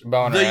worst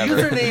boner The ever?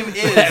 username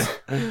is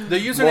the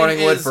username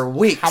Morning wood is for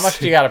weeks. How much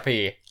do you gotta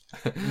pee?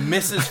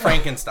 Mrs.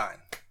 Frankenstein.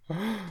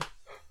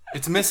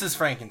 It's Mrs.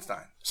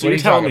 Frankenstein. So What are you're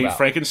you telling talking me about?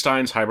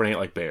 Frankensteins hibernate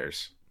like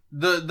bears,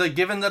 The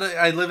given that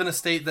I live in a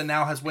state that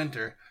now has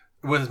winter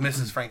was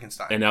Mrs.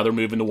 Frankenstein. and now they're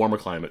moving to warmer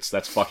climates.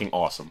 That's fucking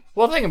awesome.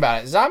 Well, think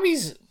about it.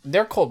 Zombies,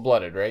 they're cold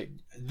blooded, right?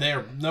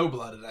 They're no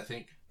blooded, I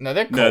think. No,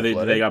 they're cold No,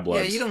 blooded. they got Yeah,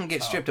 blood. you don't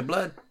get stripped of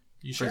blood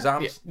You for sure?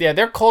 zombies. Yeah,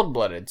 they're cold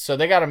blooded, so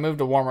they gotta move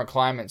to warmer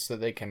climates so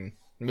that they can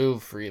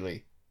move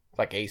freely,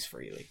 like Ace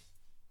freely.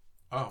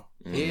 Oh,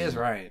 He is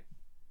right.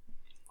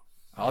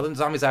 All them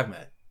zombies I've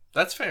met.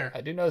 that's fair.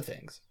 I do know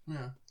things.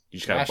 Yeah. You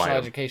just gotta National buy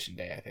them. Education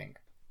Day, I think.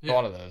 Yeah.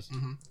 One of those.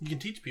 hmm You can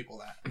teach people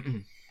that.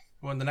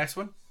 Want the next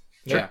one?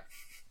 Yeah.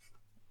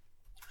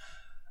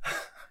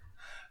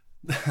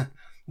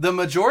 The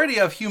majority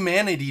of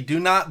humanity do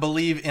not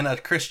believe in a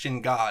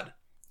Christian God.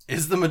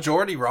 Is the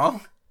majority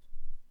wrong?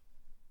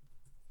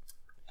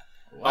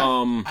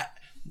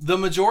 The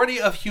majority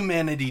of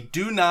humanity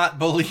do not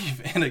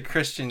believe in a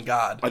Christian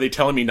God. Are they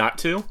telling me not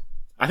to?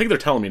 I think they're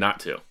telling me not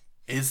to.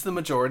 Is the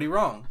majority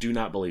wrong? Do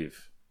not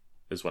believe,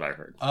 is what I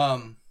heard.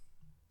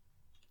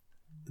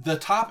 The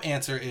top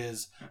answer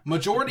is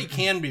majority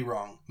can be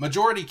wrong.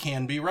 Majority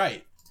can be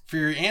right. For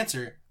your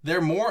answer, there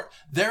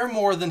are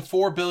more than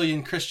 4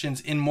 billion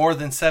Christians in more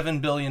than 7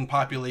 billion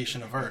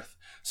population of Earth.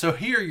 So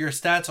here your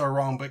stats are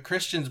wrong, but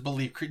Christians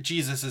believe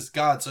Jesus is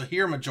God, so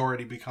here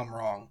majority become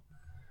wrong.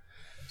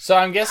 So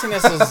I'm guessing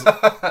this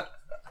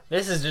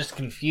is just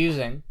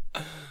confusing.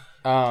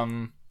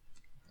 I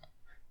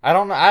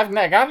don't know. I've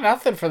got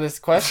nothing for this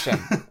question.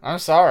 I'm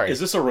sorry. Is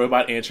this a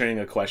robot answering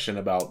a question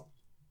about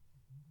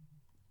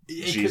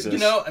It could-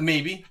 Jesus?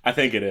 maybe. I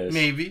think it is.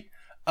 Maybe.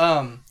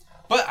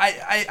 But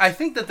I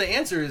think that the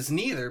answer is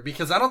neither,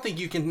 because I don't think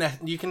you can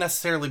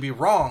necessarily be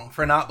wrong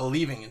for not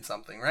believing in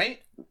something,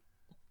 right?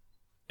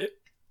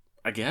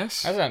 I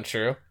guess. That's not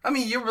true. I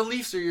mean, your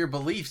beliefs are your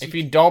beliefs. If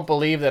you don't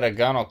believe that a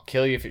gun will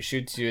kill you if it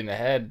shoots you in the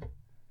head,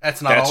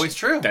 That's not always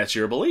true. That's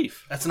your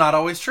belief. That's not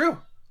always true.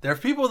 There are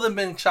people that have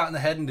been shot in the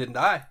head and didn't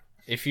die.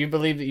 if you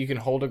believe that you can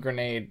hold a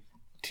grenade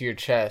to your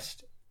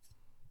chest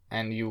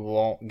and you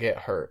won't get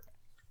hurt,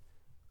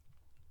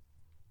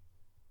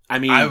 I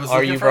mean, I was Are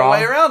looking you for a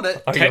way wrong? around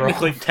it. Are you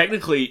wrong?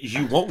 technically,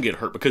 you won't get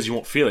hurt because you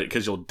won't feel it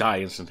because you'll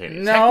die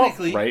instantaneously. No.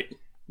 Technically, Right?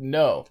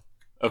 No.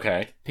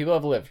 Okay. People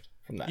have lived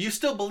from that. you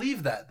still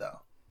believe that though.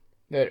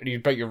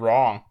 But you're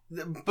wrong.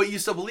 But you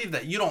still believe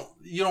that. You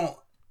don't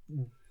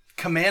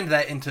command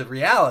that into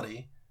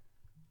reality.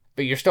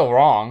 But you're still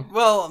wrong.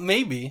 Well,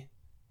 maybe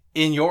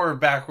in your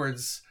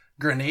backwards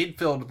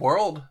grenade-filled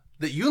world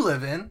that you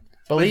live in.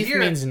 Belief here-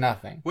 means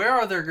nothing. Where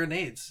are there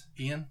grenades,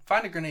 Ian?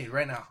 Find a grenade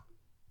right now.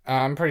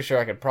 I'm pretty sure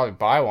I could probably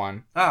buy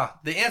one. Ah,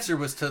 the answer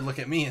was to look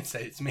at me and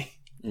say it's me.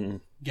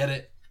 Mm. Get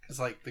it? It's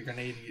like the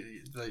grenade.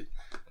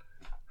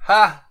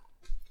 Ha!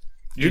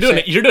 You're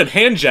doing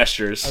hand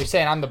gestures. Are you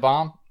saying I'm the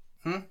bomb?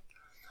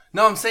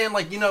 No, I'm saying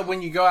like,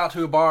 when you go out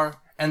to a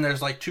bar and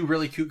there's like two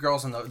really cute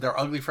girls and their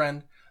ugly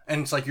friend,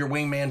 and it's like your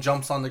wingman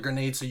jumps on the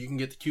grenade so you can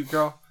get the cute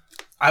girl.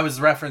 I was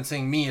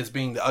referencing me as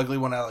being the ugly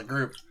one out of the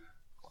group.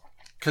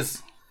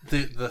 Because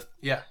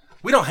yeah.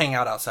 We don't hang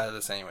out outside of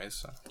this anyways.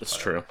 So That's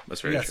true.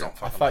 That's you very guys true. don't I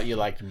fucking thought you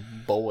liked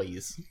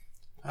boys.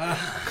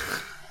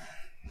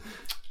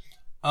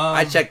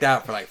 I checked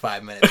out for like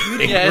 5 minutes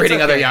reading, Yeah, it's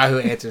reading other okay. Yahoo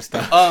Answers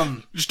stuff.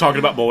 Just talking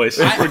about boys.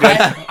 I We're good.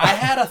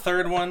 had a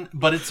third one,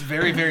 but it's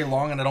very, very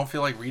long and I don't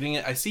feel like reading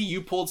it. I see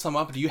you pulled some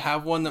up. Do you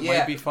have one that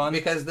might be fun?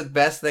 because the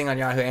best thing on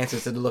Yahoo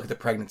Answers is to look at the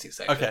pregnancy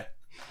section. Okay.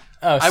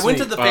 Oh, I went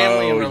to sweet. the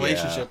family and Oh,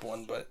 relationship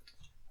one, but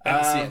I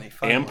don't see any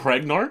fun. Am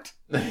pregnant?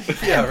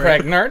 Yeah, right.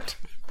 Pregnant.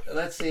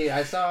 Let's see.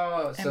 I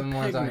saw some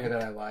ones on here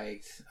that I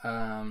liked.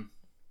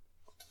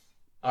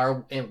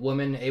 Are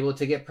women able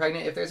to get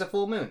pregnant if there's a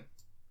full moon?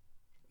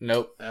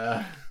 Nope.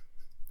 Uh,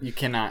 You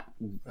cannot.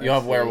 You'll Let's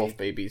have see. werewolf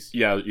babies.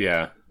 Yeah.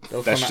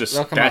 They'll That's come just- out,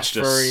 they'll come that's out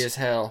just- furry as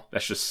hell.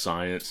 That's just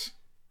science.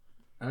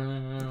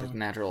 The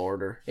natural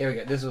order. Here we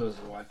go. This was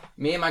one.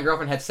 Me and my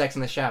girlfriend had sex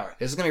in the shower.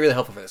 This is gonna be really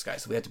helpful for this guy,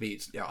 so we have to be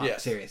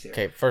Yes. serious here.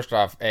 Okay, first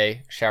off,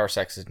 shower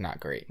sex is not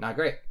great. Not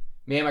great.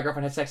 Me and my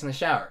girlfriend had sex in the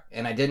shower,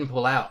 and I didn't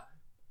pull out.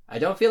 I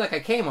don't feel like I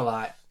came a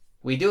lot.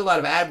 We do a lot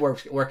of ab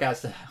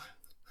workouts.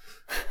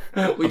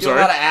 We do sorry?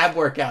 a lot of ab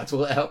workouts.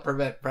 Will help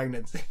prevent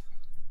pregnancy.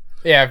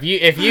 Yeah,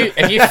 if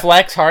you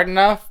flex hard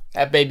enough,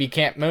 that baby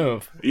can't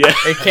move. Yeah.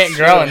 It can't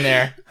grow in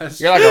there.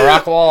 You're like a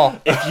rock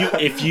wall.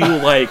 If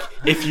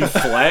you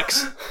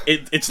flex,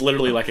 it's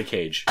literally like a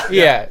cage.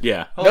 Yeah.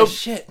 Yeah. Holy Nope.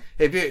 shit!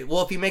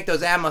 If you make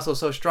those ab muscles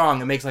so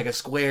strong, it makes like a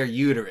square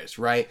uterus,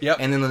 right? Yep.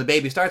 And then when the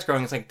baby starts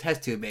growing, it's like a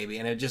test tube baby,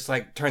 and it just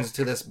like turns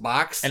into this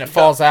box. And it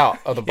falls out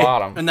of the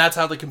bottom. And that's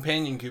how the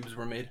companion cubes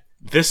were made.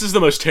 This is the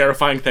most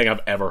terrifying thing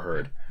I've ever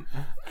heard.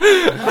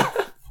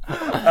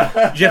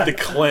 You have to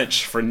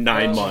clench for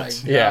 9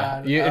 months.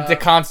 Yeah. God. It's a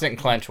constant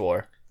clench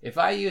war. If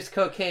I use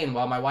cocaine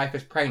while my wife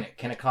is pregnant,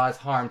 can it cause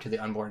harm to the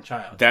unborn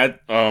child?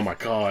 Oh my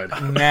god.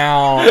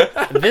 Now,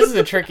 this is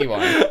a tricky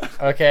one.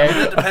 Okay.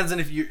 It depends on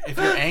if you're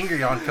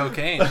angry on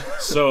cocaine.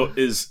 So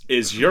is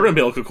your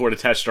umbilical cord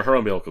attached to her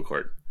umbilical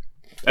cord?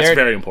 That's They're-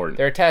 very important.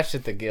 They're attached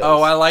at the gills.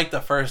 Oh, I like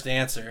the first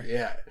answer.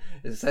 Yeah,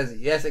 it says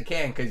yes, it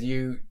can, because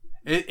you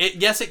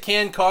Yes, it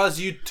can cause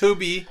you to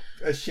be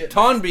a shit.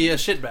 Tonby a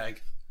shitbag.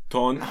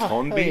 Oh,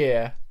 Tonby?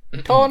 yeah.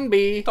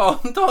 Tonby.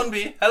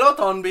 Tonby, hello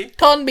Tonby.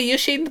 Tonby, you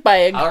shit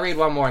bag. I'll read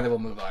one more and then we'll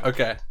move on.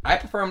 Okay. I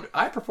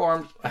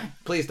performed.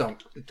 Please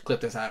don't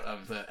clip this out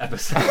of the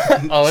episode.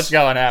 Oh, what's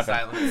going to happen?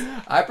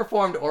 Silence. I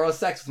performed oral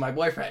sex with my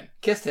boyfriend,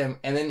 kissed him,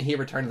 and then he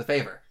returned the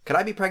favor. Could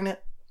I be pregnant?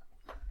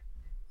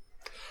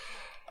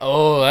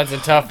 Oh, that's a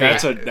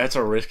toughie. That's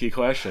a risky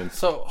question.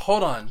 So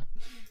hold on.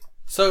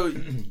 So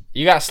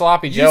You got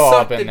sloppy you Joe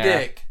up sucked in the there.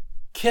 dick,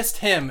 kissed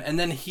him, and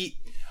then he.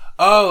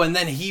 Oh, and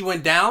then he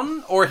went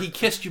down, or he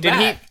kissed you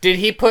back. Did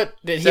he put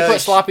So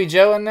sloppy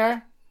Joe in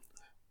there?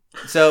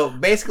 So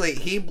basically,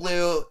 he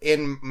blew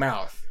in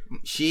mouth.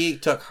 She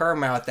took her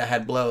mouth that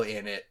had blow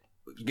in it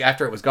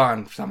after it was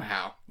gone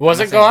somehow.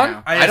 Was I'm it not saying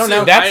gone? how. I don't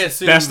know. That's- I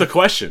assume, That's the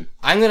question.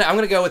 I'm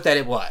gonna go with that.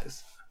 It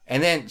was,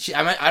 and then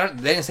I don't.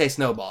 They didn't say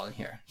snowball in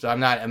here, so I'm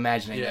not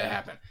imagining that Yeah. it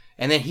happened.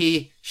 And then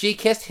she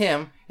kissed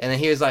him, and then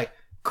he was like,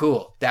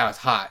 "Cool, that was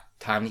hot.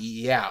 Time to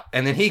eat you out."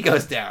 And then he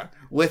goes down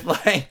with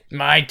like,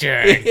 My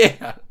turn.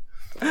 yeah,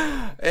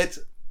 it's.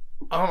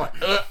 Oh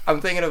my! I'm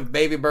thinking of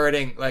baby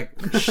birding, like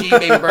she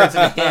baby birds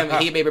into him,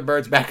 and he baby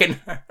birds back in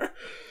her.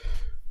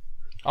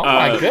 Oh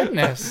my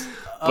goodness.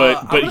 But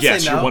I'm gonna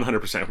yes, say you're no.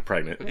 100%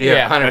 pregnant.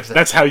 Yeah. 100%.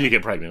 That's how you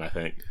get pregnant, I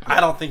think. I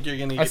don't think you're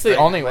gonna. That's get the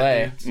only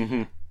pregnant by way.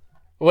 dudes.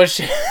 Was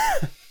she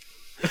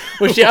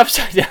Was she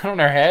upside down on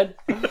her head?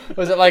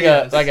 Was it like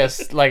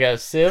Yes. like a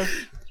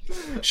sieve?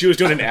 She was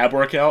doing an ab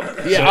workout.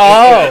 Yeah.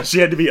 so Oh. She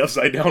had to be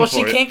upside down Well, for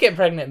she it. can't get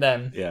pregnant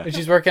then. Yeah. If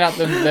she's working out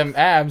them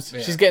abs,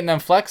 she's getting them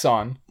flex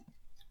on.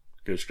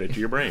 Go straight to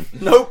your brain.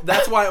 Nope.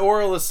 That's why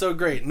oral is so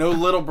great. No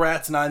little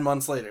brats 9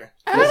 months later.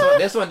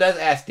 This one does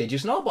ask, "Did you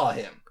snowball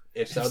him?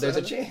 If so, there's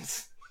a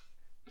chance."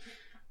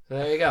 So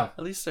there you go.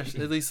 At least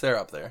they're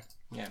up there.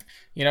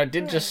 You know, it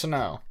did just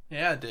snow.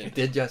 Yeah, it did. It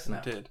did just now.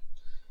 It did.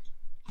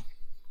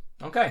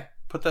 Okay.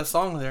 Put that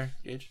song there,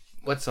 Gage.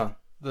 What song?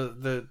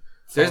 The.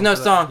 There's no for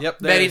that. song. Yep.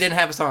 there Betty is. didn't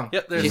have a song.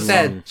 Yep, there's She a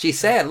said. She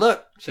said.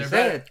 Look. She They're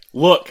said.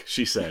 Look,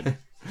 she said.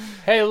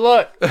 Hey,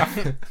 look. Look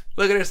at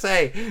her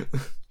say.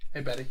 Hey,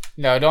 Betty.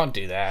 No, don't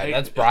do that.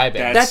 That's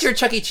bribing. That's your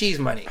Chuck E. Cheese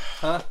money.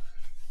 Huh?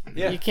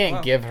 Yeah. You can't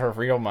wow. give her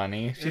real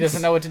money. She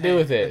doesn't know what to do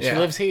with it. Yeah. She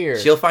lives here.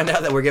 She'll find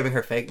out that we're giving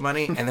her fake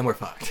money, and then we're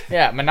fucked.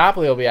 Yeah,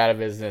 Monopoly will be out of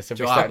business if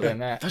we start Joeopoly. doing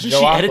that. Doesn't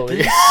she edit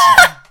this?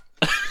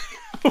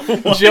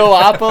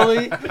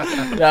 Joeopoly?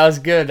 That was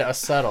good. That was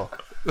subtle.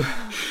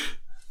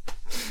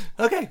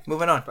 Okay,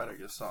 moving on. Better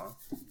get a song.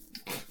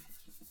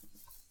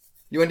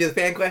 You want to do the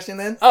fan question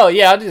then? Oh,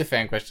 yeah, I'll do the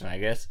fan question, I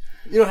guess.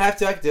 You don't have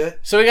to. I can do it.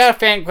 So we got a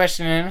fan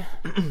question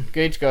in.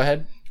 Gage, go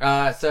ahead.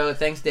 So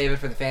thanks, David,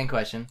 for the fan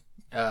question.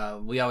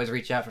 We always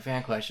reach out for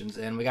fan questions,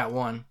 and we got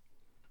one.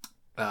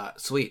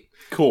 Sweet.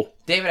 Cool.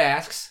 David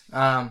asks,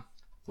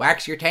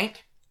 wax your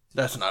taint?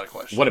 That's not a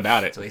question. What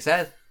about it? That's what he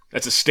said.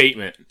 That's a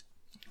statement.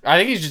 I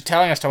think he's just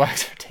telling us to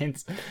wax our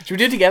taints. Should we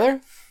do it together?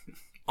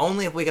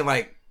 Only if we can,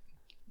 like...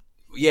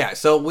 Yeah,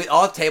 so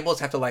all tables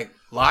have to, like,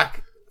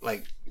 lock...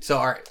 Like,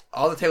 so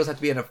all the tables have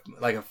to be in a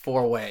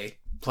 4-way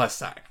plus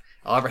sign.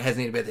 All of our heads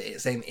need to be at the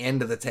same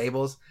end of the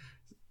tables.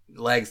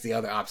 Legs the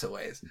other opposite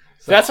ways.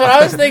 So, That's what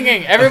I was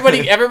thinking.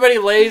 Everybody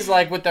lays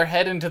like with their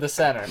head into the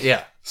center.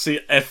 Yeah. See,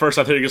 at first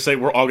I thought you were going to say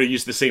we're all going to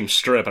use the same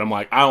strip, and I'm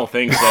like, I don't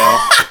think so.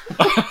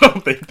 I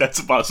don't think that's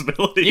a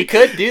possibility. You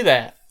could do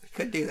that.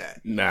 Could do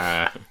that.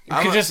 Nah. You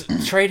could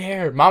just trade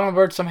hair. Mama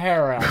bird some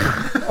hair around.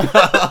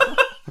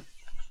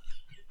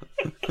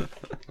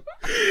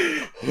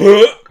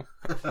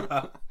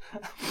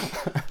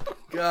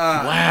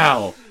 God.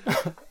 Wow.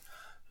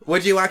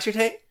 Would you wax your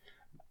taint?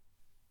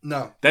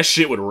 No. That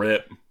shit would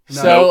rip. No.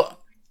 So,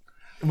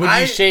 would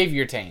I- you shave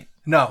your taint?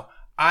 No.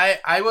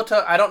 I will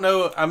tell. I don't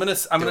know. I'm Do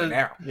it gonna.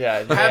 now.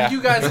 Yeah. Have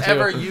you guys me too.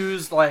 ever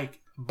used like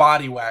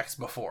body wax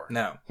before?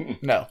 No.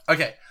 No.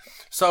 Okay.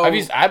 So I've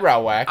used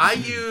eyebrow wax. I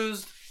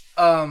used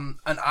an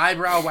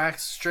eyebrow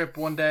wax strip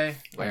one day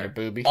on your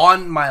boobie.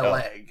 on my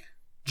leg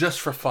just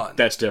for fun.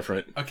 That's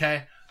different.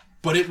 Okay.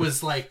 But it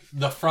was like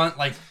the front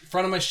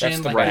of my shin,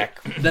 That's the like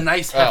rack. the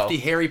nice hefty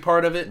hairy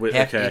part of it.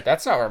 Hefty. Okay.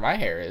 That's not where my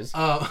hair is.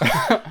 Uh,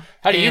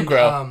 How do you and,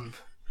 grow?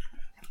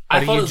 I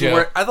do thought you, it was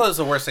Joe? I thought it was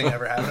the worst thing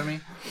ever happened to me.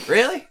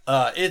 Really?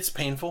 It's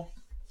painful.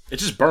 It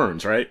just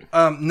burns, right?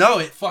 No,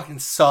 it fucking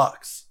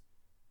sucks.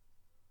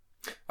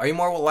 Are you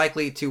more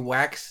likely to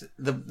wax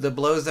the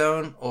blow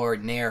zone or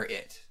nair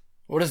it?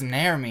 What does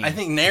nair mean? I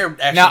think Nair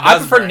actually. now I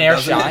does prefer burn, nair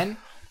doesn't it? shine.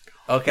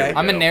 Okay.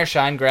 I'm a nair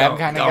shine grab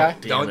kind of guy.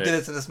 Don't Damn do it.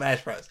 this in the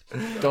Smash Bros.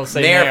 Don't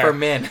say Nair nair. for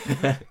men.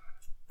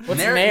 What's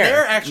Nair, nair?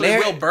 Nair actually Nair,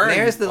 will burn.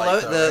 Nair's the,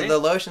 like, though, right? the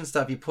lotion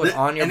stuff you put The-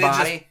 on your and it just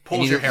body,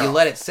 pulls and your you hair off.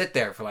 let it sit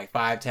there for like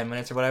 5-10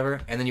 minutes or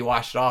whatever, and then you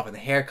wash it off, and the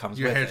hair comes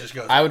Your with hair it. just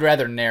goes. I would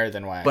rather nair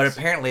than wax. But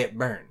apparently it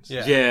burns.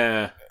 Yeah.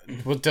 Yeah.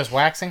 Well, does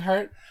waxing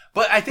hurt?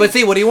 But I think. But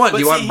see, what do you want? But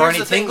Do you see, want here's Bernie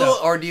the thing, Tingle,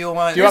 though. or do you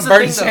want... Do you want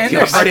Here's the Bernie thing, though. Sanders? Do you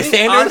want Bernie I think,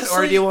 Sanders, or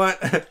honestly, do you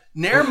want...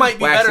 Nair might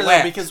be Wax better though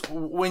wax. because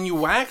when you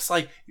wax,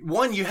 like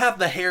one, you have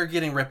the hair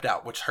getting ripped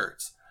out, which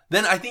hurts.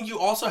 Then I think you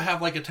also have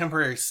like a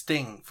temporary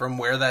sting from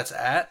where that's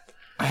at.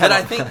 But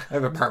I think I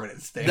have a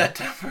permanent sting. that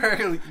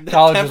temporary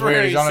College is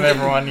weird. temporary He's only there for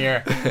sting 1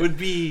 year. would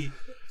be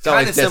It's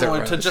always kind of desert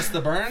similar to roads. just the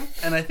burn,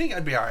 and I think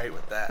I'd be all right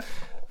with that.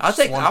 I'll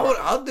take... one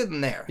I'll do the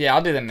nair. Yeah,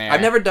 I'll do the nair.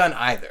 I've never done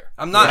either.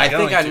 I'm not But I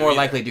going think I'd to more either.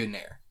 likely do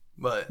nair.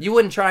 But You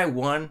wouldn't try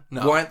one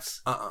No.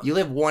 once. Uh-uh. You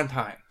live one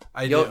time.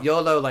 I You'll, do.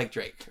 YOLO like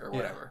Drake or Yeah.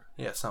 whatever.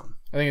 Yeah, something.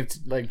 I think it's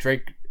like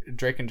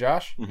Drake and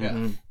Josh. Yeah,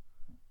 Mhm.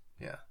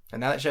 yeah,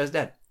 And now that show's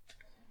dead.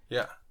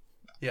 yeah,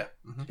 yeah.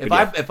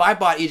 Mhm. If I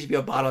bought each of you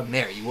a bottle of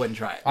nair, you wouldn't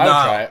try it. I would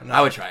No, try it. no.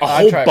 I would try it. A I'd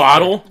whole try it.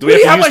 bottle? Do we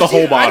How have to use much the whole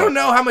do you- I bottle? don't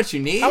know how much you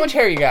need. How much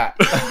hair you got?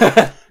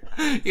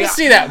 Yeah. Let's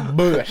see that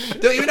bush.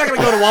 Dude, you're not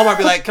gonna go to Walmart and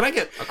be like, "Can I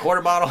get a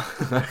quarter bottle?"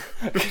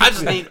 I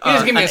just need You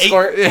just give me an a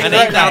squirt. an Right in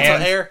 8 my ounce of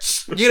hand. air.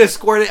 You just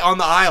squirt it on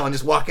the aisle and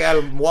just walk out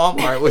of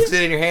Walmart with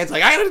it in your hands,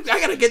 like, I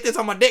gotta get this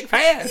on my dick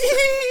fast.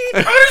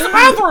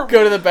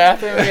 Go to the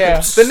bathroom. Yeah.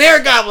 The Nair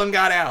Goblin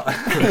got out.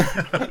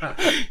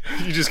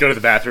 You just go to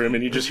the bathroom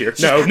and you just hear,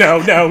 no, no,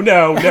 no,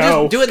 no, no.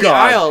 Just do it in the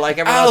God. aisle like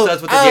everyone Oh, else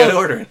does with the oh.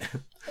 deodorant.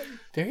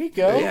 There you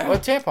go. Yeah.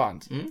 What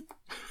tampons?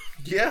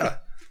 Yeah,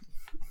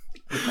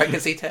 The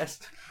pregnancy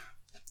test.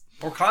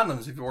 or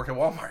condoms if you work at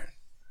Walmart.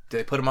 Do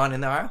they put them on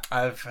in the aisle?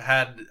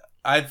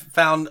 I've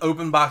found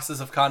open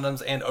boxes of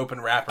condoms and open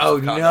wrappers. Oh,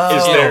 of condoms no.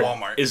 Is in there,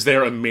 Walmart? is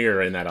there a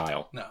mirror in that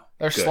aisle? No.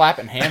 They're Good.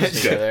 slapping hands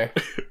together.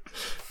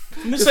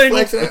 This angle,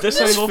 flex it. this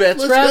This angle, fits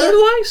looks rather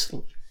nice.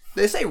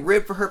 They say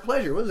rib for her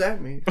pleasure. What does that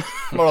mean?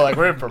 More like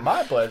rib for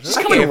my pleasure. It's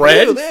coming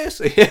red. Feel this.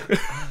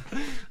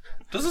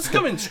 Does this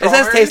come in It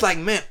strawberries? says taste like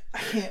mint.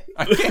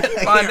 I can't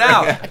find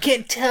out. I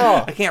can't tell.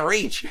 I can't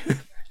reach.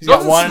 He's got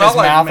Doesn't one in smell his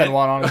like mouth mint. and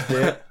one on his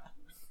dick.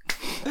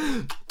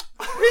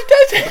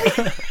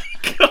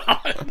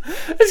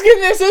 It's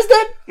getting the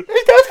assistant.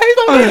 It does taste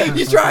like mint.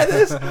 You try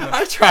this?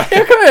 I tried.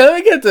 Here, come here. Let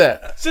me get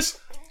that. Is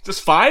this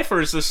 5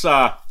 or is this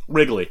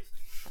Wrigley?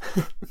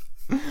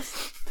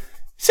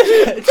 It's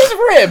just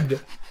ribbed.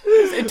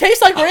 It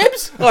tastes like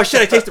ribs. Oh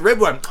shit! I taste the rib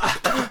one.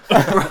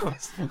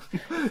 Gross.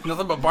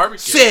 Nothing but barbecue.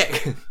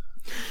 Sick.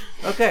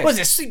 Okay. What is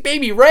this, sweet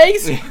baby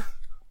Ray's?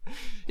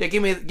 Yeah,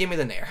 give me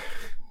the nair.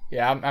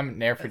 Yeah, I'm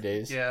Nair for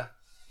days. Yeah.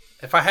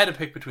 If I had to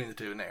pick between the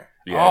two, Nair.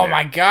 Oh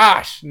my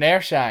gosh, Nair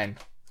shine.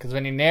 Because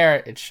when you Nair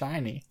it, it's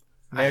shiny.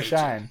 Nair hate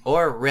shine.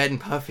 Or red and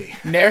puffy.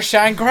 Nair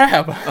shine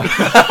grab.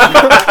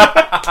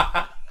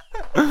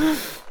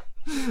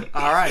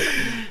 All right.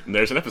 And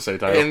there's an episode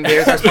title. And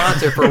there's our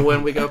sponsor for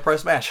when we go pro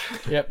smash.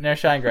 Yep, Nair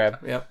shine grab.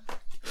 Yep.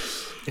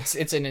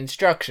 It's an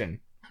instruction.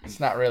 It's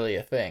not really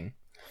a thing.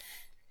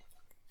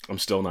 I'm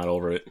still not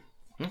over it.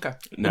 Okay.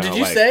 No, Did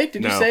you like, say?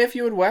 Did you no. say if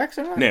you would wax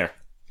or not? Nair?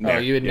 Oh,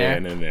 you would yeah,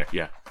 Nair? Nair,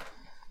 yeah.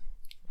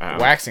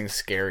 Waxing's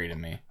scary to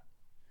me,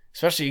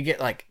 especially you get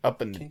like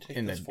up in Can you take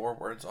in those the 4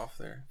 words off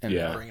there?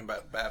 Yeah. Bringing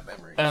back bad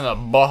memories. in the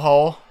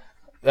butthole.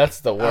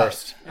 That's the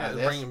worst. Yeah,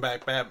 this? bringing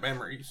back bad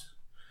memories.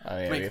 Oh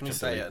yeah, we makes have me to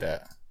delete sad.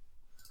 that.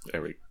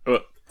 There we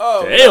go.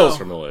 Oh, Tails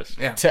from the list.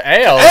 Yeah. To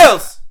ale.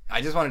 Ales!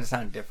 I just wanted to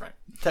sound different.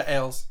 To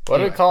Ales.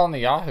 What are we calling the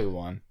Yahoo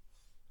one?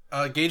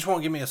 Gage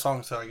won't give me a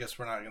song, so I guess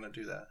we're not going to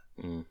do that.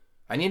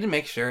 I need to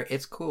make sure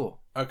it's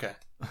cool. Okay.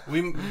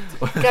 We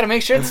Gotta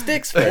make sure it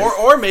sticks first.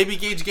 or maybe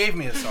Gage gave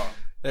me a song.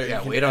 There, Yeah,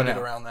 you can we don't edit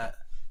know. around that.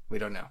 We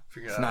don't know.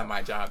 Figure It's it not out.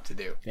 my job to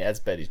do. Yeah, it's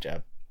Betty's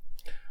job.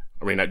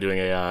 Are we not doing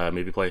a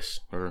movie place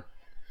or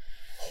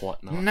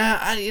whatnot? Nah,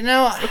 I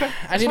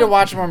need to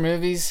watch more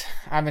movies.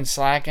 I've been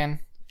slacking.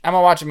 I'm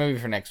gonna watch a movie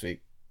for next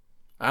week.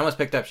 I almost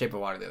picked up Shape of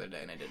Water the other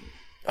day and I didn't.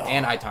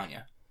 And I,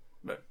 Tanya.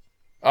 But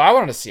Oh, I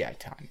wanted to see I,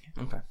 Tonya.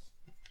 okay.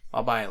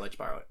 I'll buy it, let you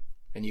borrow it.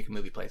 And you can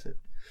movie place it.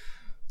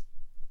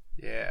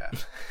 Yeah.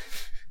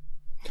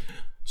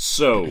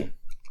 So,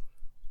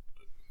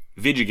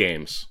 Video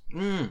games.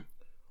 Mm.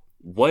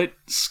 What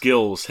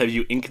skills have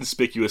you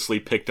inconspicuously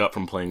picked up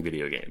from playing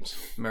video games?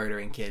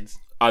 Murdering kids.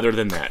 Other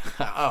than that.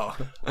 Oh.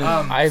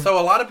 So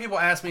a lot of people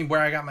ask me where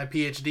I got my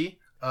PhD.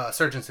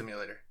 Surgeon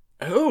Simulator.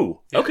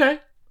 Oh, okay.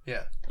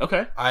 Yeah.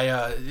 Okay.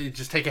 You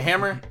just take a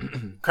hammer,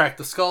 crack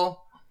the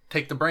skull,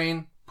 take the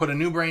brain, put a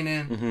new brain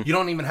in. You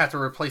don't even have to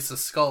replace the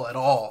skull at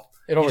all.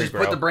 It'll You just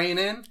regrow. put the brain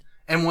in,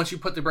 and once you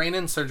put the brain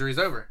in, surgery's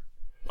over.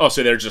 Oh,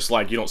 so they're just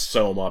like, you don't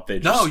sew them up. They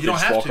just, No, you they don't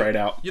just have walk to. right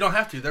out. You don't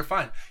have to. They're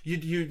fine.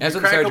 You That's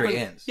when crack surgery open,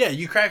 ends. Yeah,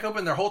 you crack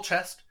open their whole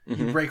chest.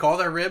 You break all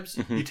their ribs.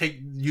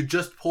 You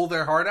just pull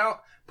their heart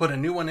out, put a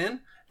new one in,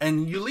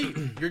 and you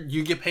leave.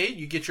 You get paid.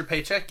 You get your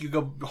paycheck. You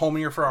go home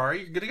in your Ferrari.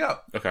 You're good to go.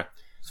 Okay.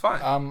 It's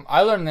fine.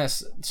 I learned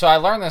this. So I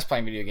learned this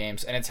playing video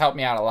games, and it's helped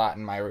me out a lot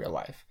in my real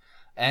life.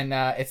 And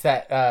it's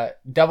that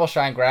double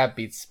shine grab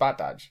beats spot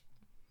dodge.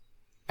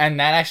 And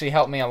that actually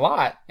helped me a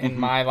lot in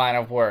my line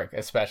of work,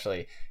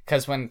 especially.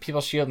 Because when people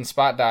shield and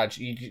spot dodge,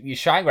 you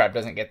shine grab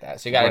doesn't get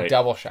that. So you got to Right.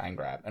 double shine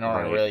grab in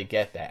order Right. to really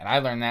get that. And I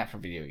learned that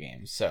from video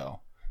games.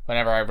 So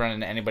whenever I run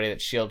into anybody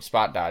that's shield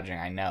spot dodging,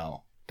 I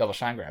know double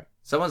shine grab.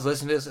 Someone's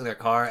listening to this in their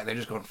car and they're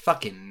just going,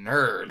 fucking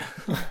nerd.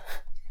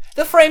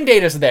 The frame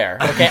data's there.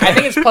 Okay, I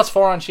think it's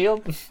 +4 on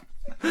shield.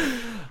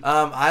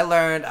 I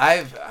learned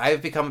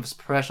I've become a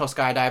professional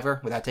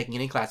skydiver without taking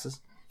any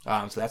classes.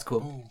 So that's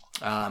cool.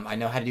 I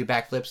know how to do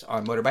backflips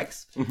on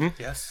motorbikes.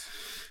 Yes.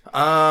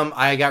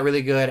 I got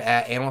really good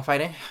at animal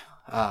fighting.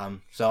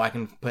 So I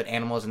can put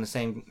animals in the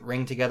same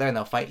ring together and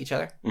they'll fight each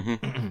other.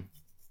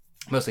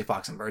 Mostly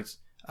fox and birds.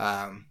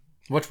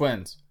 Which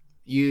wins?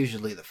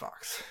 Usually the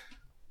fox.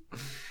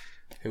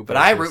 Who But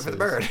I root for the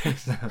bird.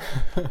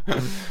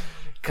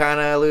 Kind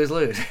of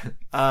lose-lose.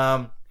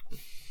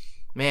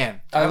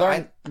 Man. I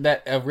learned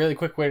that a really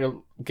quick way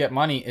to get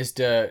money is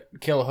to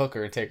kill a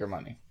hooker and take her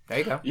money. There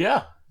you go.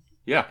 Yeah.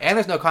 Yeah. And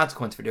there's no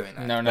consequence for doing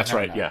that. No, That's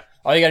right, yeah.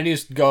 All you gotta do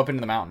is go up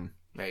into the mountain.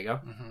 There you go.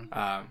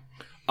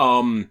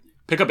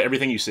 Pick up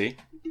everything you see.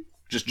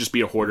 Just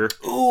be a hoarder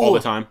all the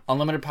time.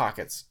 Unlimited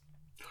pockets.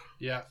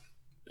 Yeah.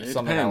 It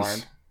Something depends. I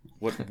learned.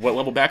 What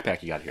level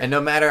backpack you got here? And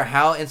no matter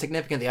how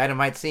insignificant the item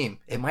might seem,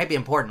 it might be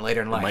important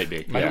later in life. Might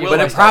be. Might Yeah. be. But it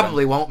Always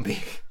probably won't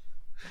be.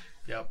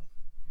 Yep.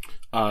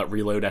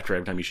 Reload after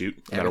every time you shoot.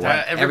 No Every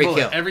matter time. what. Every bullet,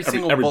 kill. every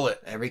single every-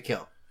 bullet. Every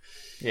kill.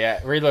 Yeah,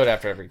 reload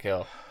after every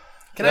kill.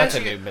 Can That's I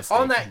a ask new you, mistake.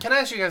 on that? Can I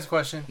ask you guys a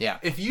question? Yeah.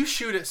 If you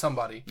shoot at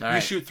somebody, All you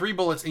right. shoot 3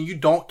 bullets and you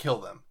don't kill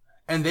them,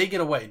 and they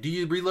get away, do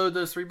you reload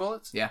those 3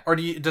 bullets? Yeah. Or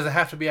does it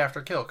have to be after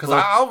a kill? Because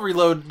Well- I'll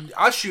reload.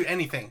 I'll shoot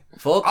anything.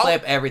 Full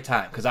clip every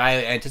time, because I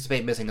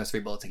anticipate missing those 3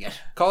 bullets again.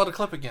 Call it a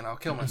clip again. I'll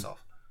kill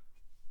myself.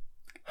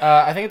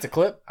 I think it's a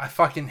clip. I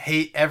fucking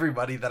hate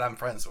everybody that I'm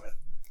friends with.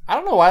 I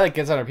don't know why that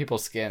gets under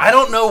people's skin. I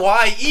don't know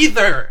why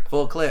either.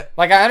 Full clip.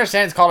 Like, I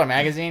understand it's called a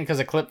magazine because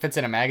a clip fits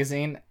in a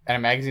magazine, and a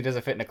magazine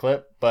doesn't fit in a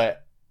clip,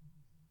 but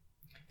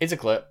it's a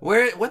clip.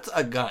 What's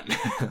a gun?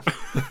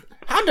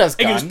 How does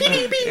It goes gun? beep,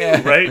 beep, beep,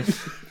 Yeah. right?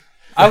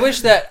 I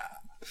wish that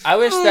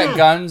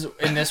guns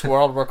in this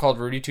world were called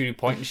Rudy Tooty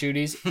point and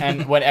shooties,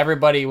 and when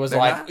everybody was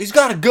like, not? "He's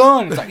got a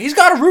gun," it's like, "He's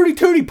got a Rudy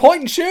Tooty point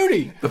and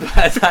shooty." But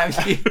by the time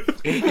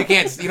you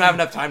don't have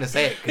enough time to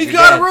say it. 'cause He's you're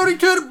got dead. a Rudy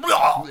Tooty.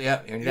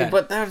 Yeah, you're dead.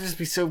 But that would just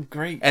be so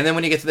great. And then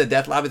when you get to the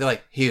death lobby, they're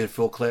like, "Here,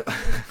 full clip."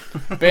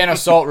 Ban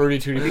assault Rudy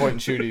Tooty point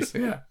and shooties.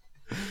 Yeah.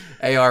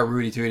 AR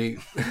Rudy Tooty.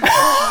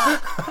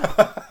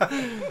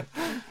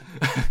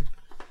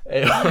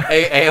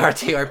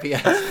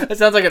 ARTRPS. That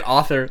sounds like an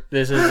author.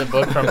 This is a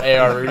book from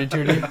A.R. Rudy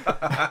Tooty.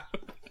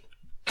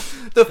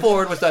 The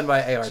forward was done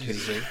by AR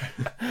Tooty.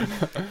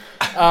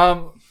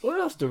 What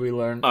else did we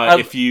learn?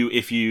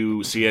 If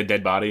you see a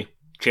dead body,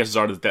 chances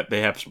are that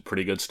they have some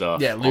pretty good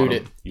stuff. Yeah, on loot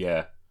them. it.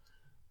 Yeah.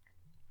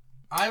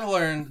 I've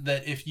learned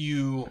that if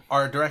you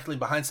are directly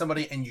behind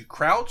somebody and you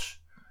crouch,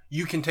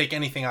 you can take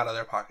anything out of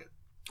their pocket.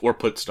 Or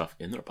put stuff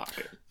in their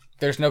pocket.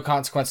 There's no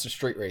consequence to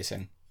street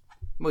racing.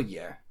 Well,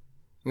 yeah.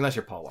 Unless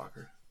you're Paul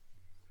Walker.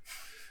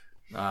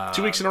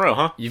 2 weeks in a row,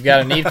 huh? You've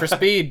got a need for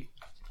speed.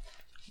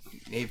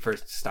 Need for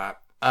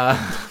stop.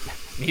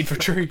 Need for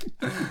tree.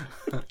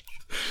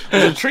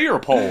 Was it a tree or a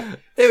pole?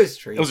 It was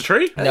tree. It was a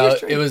tree? I think No,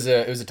 tree. it was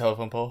a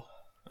telephone pole.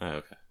 Oh,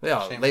 okay. They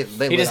all, they He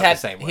lit just up had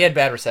the same way. he had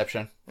bad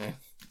reception.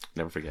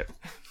 Never forget.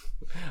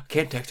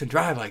 Can't text and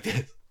drive like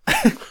this.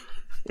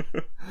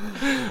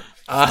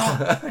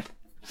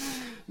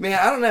 Man,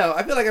 I don't know.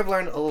 I feel like I've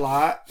learned a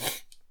lot.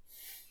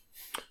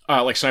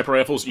 Like sniper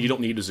rifles, you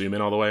don't need to zoom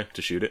in all the way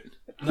to shoot it.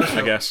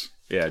 I guess.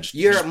 Yeah,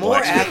 You're just more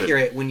black scope it.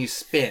 accurate when you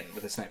spin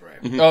with a sniper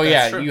rifle. Oh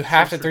yeah, true. you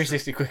have True, to true,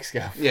 360 quick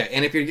scope. Yeah,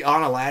 and if you're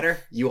on a ladder,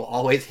 you will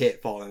always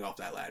hit falling off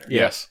that ladder.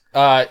 Yes.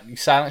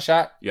 Silent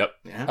shot, Yep.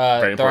 Yeah.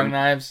 Very throwing important.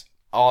 knives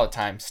all the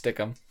time. Stick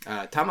them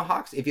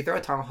Tomahawks, if you throw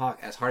a tomahawk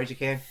as hard as you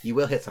can, you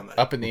will hit somebody.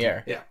 up in the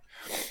air. Yeah.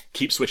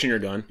 Keep switching your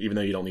gun, even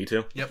though you don't need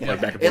to. Yep.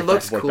 Like back and It forth,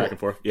 looks back and forth, cool. back and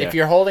forth. Yeah. If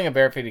you're holding a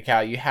barefooted cow,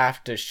 you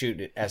have to shoot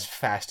it as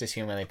fast as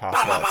humanly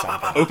possible at some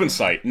point. Open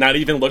sight. Not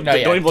even look. No,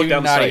 yeah, don't even look do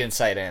down the not sight. even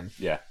sight in.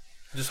 Yeah.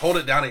 Just hold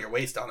it down at your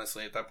waist,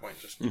 honestly, at that point.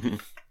 Just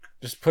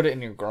Just put it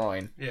in your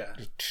groin. yeah.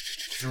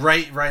 Just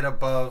right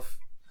above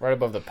Right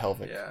above the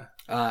pelvic. Yeah.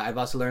 I've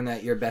also learned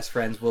that your best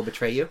friends will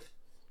betray you.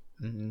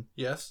 Mm-hmm.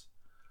 Yes.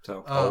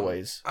 So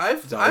Always.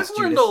 I've always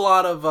learned Judas. a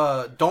lot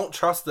of don't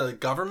trust the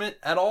government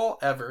at all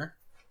ever.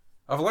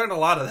 I've learned a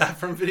lot of that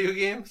from video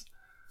games.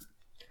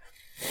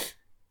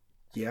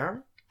 yeah,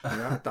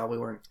 I thought we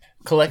weren't.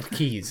 Collect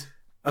keys.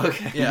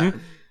 Okay. Yeah.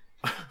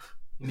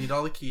 You need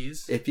all the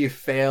keys. If you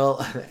fail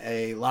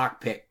a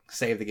lockpick,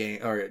 save the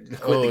game or quit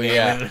Oh, the game.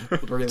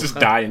 yeah. Just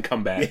die and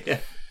come back. Yeah.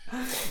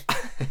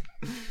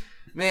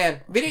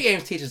 Man, video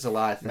games teach us a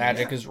lot of things.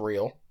 Magic is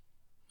real.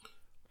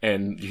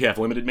 And you have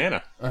limited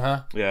mana.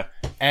 Uh-huh. Yeah.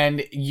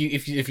 And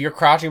if you're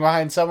crouching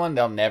behind someone,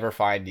 they'll never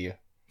find you.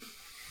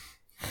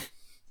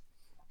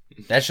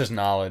 That's just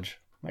knowledge.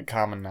 Like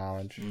common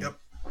knowledge. Yep.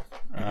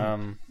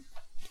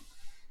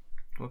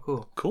 Well,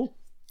 cool. Cool.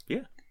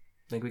 I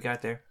think we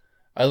got there.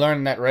 I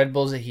learned that Red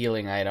Bull's a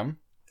healing item.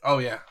 Oh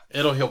yeah,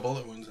 it'll heal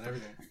bullet wounds and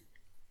everything.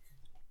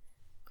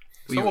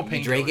 So will You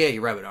painkillers. drink it,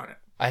 you rub it on it.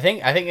 I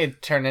think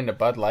it turned into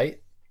Bud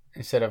Light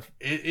instead of.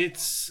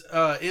 It's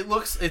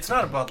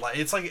not a Bud Light.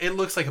 It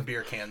looks like a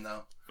beer can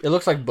though. It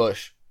looks like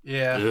Bush.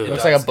 Yeah, Ugh. It it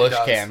looks does, like a it Bush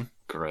does. can.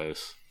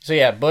 Gross. So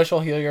yeah, Bush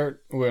will heal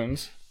your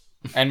wounds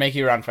and make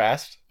you run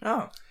fast.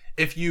 Oh.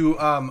 If you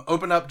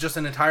open up just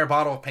an entire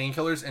bottle of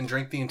painkillers and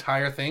drink the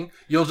entire thing,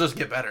 you'll just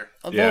get better.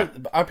 Yeah.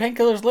 Are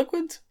painkillers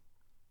liquids?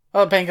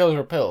 Oh, painkillers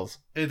are pills.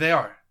 They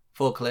are.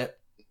 Full clip.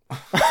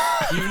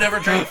 You've never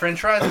drank French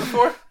fries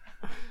before?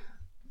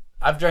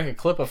 I've drank a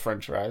clip of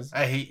French fries.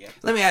 I hate you.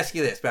 Let me ask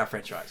you this about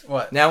French fries.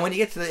 What? Now, when you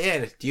get to the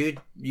end, do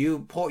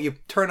you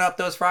turn up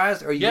those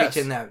fries, or you Yes.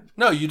 reach in that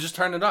No, you just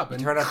turn it up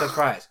and turn up those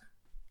fries?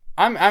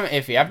 I'm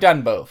iffy. I've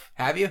done both.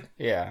 Have you?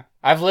 Yeah,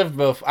 I've lived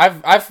both.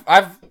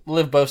 I've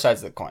lived both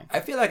sides of the coin. I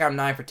feel like I'm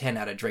 9 for 10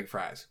 out of drink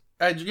fries.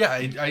 I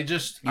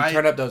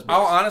Turn up those.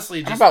 I'll boys.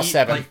 honestly just about eat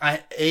 7?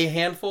 like a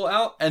handful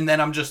out, and then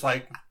I'm just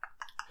like,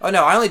 Oh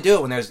no, I only do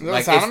it when there's Little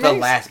like it's the Sound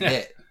last Mix?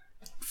 bit.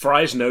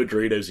 Fries, no.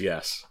 Doritos,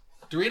 yes.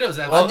 Doritos.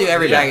 I'll do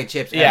every yeah. bag of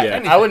chips. Yeah,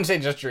 Yeah. I wouldn't say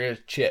just Doritos,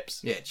 chips.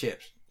 Yeah,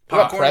 chips. What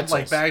about Popcorn, pretzels?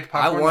 like bagged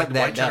popcorn, I want like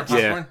that white cheddar dust.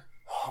 Yeah. popcorn.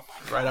 Oh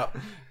my, right up.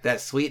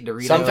 That sweet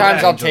Dorito.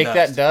 Sometimes I'll angel take dust.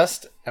 that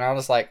dust and I'll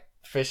just like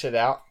fish it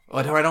out.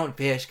 Oh no, I don't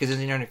fish because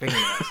it's in your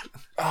fingernails.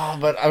 Oh,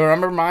 but I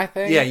remember my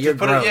thing. Yeah, you're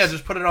Put gross.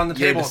 just put it on the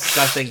You're a table.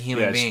 disgusting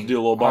human Yeah, being. just do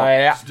a little Oh, bump.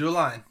 yeah. Just do a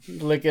line.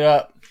 Lick it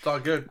up. It's all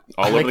good.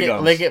 All over the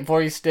gums. Lick it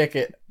before you stick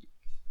it.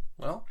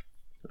 Well,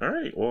 All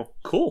right. Well,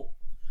 cool.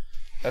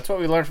 That's what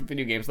we learned from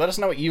video games. Let us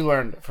know what you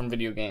learned from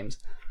video games.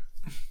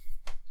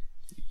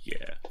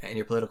 Yeah. And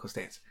your political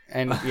stance,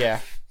 And yeah,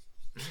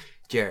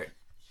 Jared.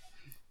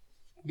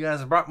 you guys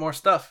have brought more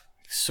stuff.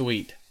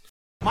 sweet.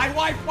 My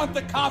wife went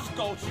to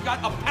Costco. She got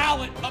a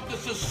pallet of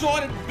this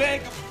assorted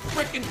bag of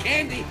frickin'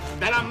 candy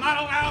that I'm not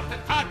allowed to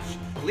touch.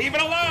 Leave it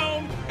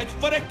alone. It's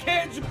for the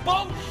kids.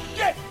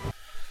 Bullshit.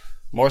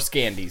 More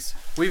Scandies.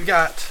 We've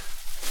got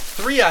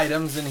 3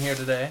 items in here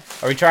today.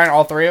 Are we trying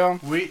all 3 of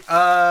them?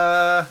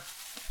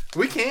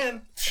 We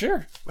can.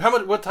 Sure.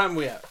 What time are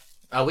we at?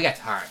 Oh, we got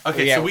time.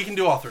 Okay, Yeah. so we can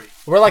do all 3.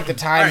 We're like the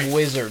time All right.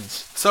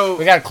 wizards. So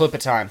We got a clip of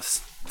time.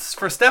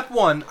 for step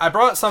 1, I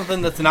brought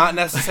something that's not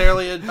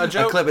necessarily a A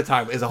joke. clip of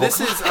time is a whole. This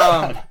is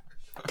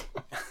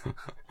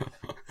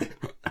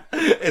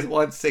It's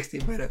 160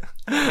 minute.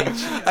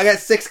 I got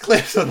 6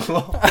 clips on the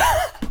wall.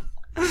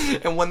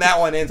 And when that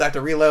one ends, I have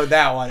to reload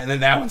that one, and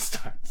then that one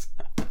starts.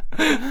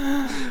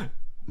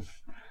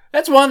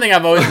 That's one thing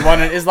I've always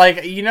wondered is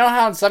like, you know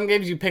how in some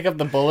games you pick up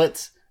the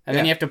bullets and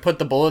then Yeah. you have to put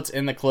the bullets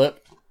in the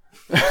clip?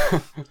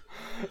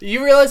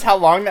 You realize how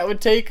long that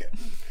would take?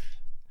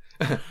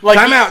 Like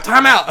Time out!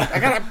 Time out! I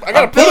gotta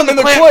I'm fill filling in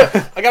the the clip.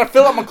 clip. I gotta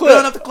fill up my Filling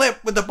clip. up the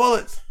clip with the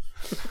bullets.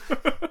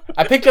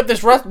 I picked up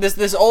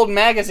this old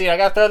magazine. I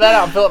gotta throw that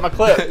out and fill up my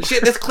clip.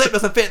 Shit, this clip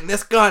doesn't fit in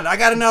this gun. I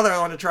got another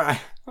one to try.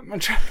 I'm gonna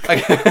try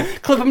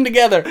clip them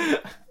together.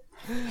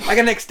 I got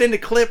an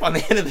extended clip on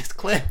the end of this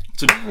clip.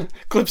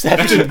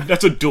 Clipception.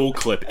 That's a dual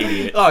clip,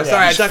 idiot. Oh,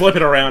 sorry. Just flip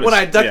it around. When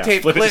and- I duct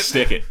tape flip it clip. to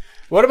stick it.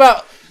 What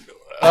about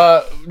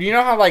you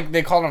know how like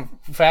they call them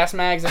fast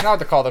mags? That's not what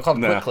they're called. They're called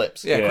No. quick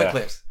clips. Yeah, Yeah. quick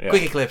clips. Yeah.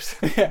 Quickie clips.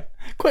 Yeah.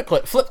 Quick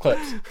clip, flip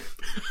clips.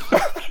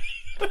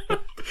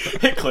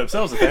 Hit clips.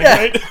 That was the thing, Yeah.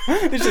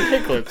 right? These are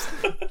hit clips.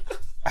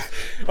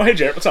 Oh, hey,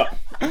 Jared. What's up?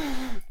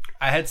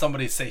 I had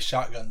somebody say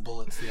shotgun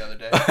bullets the other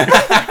day.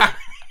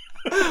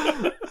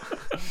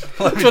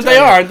 That's what they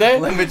are, aren't they?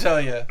 Let me tell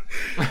you,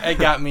 it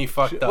got me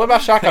fucked up. What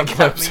about shotgun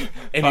clips?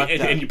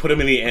 And you put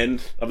them in the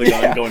end of the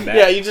gun going back.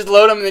 Yeah, you just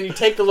load them and then you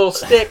take the little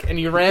stick and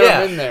you ram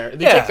Yeah. them in there. You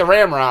Yeah. take the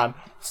ramrod.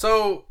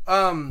 So,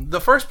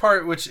 the first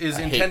part, which is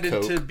I hate intended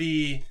Coke. to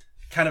be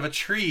kind of a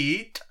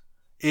treat,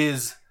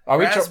 is Are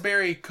we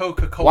raspberry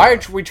Coca-Cola. Why are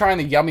we trying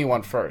the yummy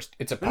one first?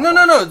 It's a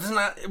No. This is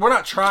not. We're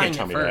not trying Can't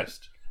tell it me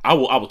first. that. I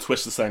will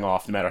twist this thing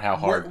off no matter how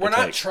hard We're it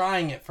not takes.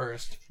 trying it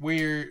first.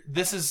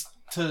 This is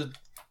to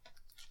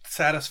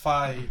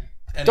satisfy.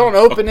 Any, Don't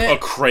open a it.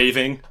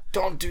 craving.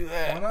 Don't do Why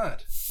that.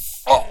 not?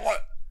 Oh,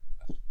 what?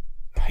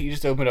 You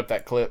just opened up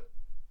that clip.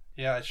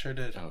 Yeah, I sure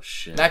did. Oh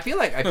shit. And I feel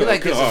like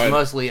this God. is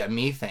mostly a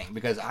me thing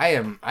because I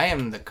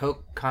am the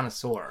Coke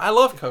connoisseur I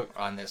love Coke.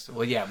 on this.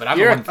 Well, yeah, but I'm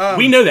You're- the one.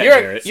 we know that,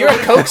 Garrett. You're a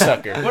Coke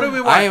sucker. What do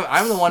we want?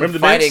 I'm the one Remember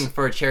the fighting bits?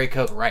 for Cherry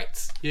Coke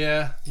rights.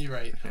 Yeah, you're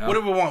right. Yeah. What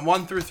do we want?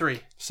 1 through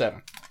 3.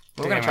 7.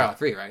 We're gonna try all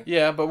 3, right?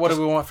 Yeah, but what do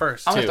we want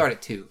first? I'm gonna 2. start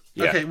at 2,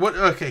 Yeah. Okay, what?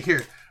 Okay,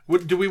 here.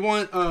 What do we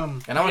want? and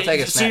I'm gonna take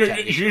a So you're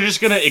Snapchat.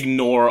 just gonna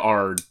ignore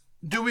our.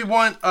 Do we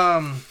want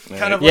kind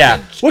of Yeah.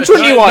 like Which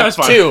one do you want? That's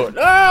fine. 2. We're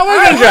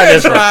gonna try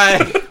this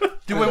one.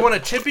 do we want a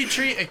chippy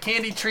treat, a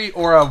candy treat,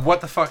 or a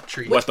what the fuck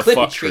treat? What the Clippy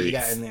fuck treat you treat?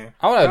 got in there?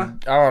 I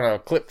want a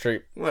clip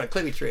treat. What a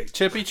Clippy treat,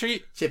 Chippy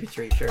treat? Chippy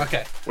treat, sure.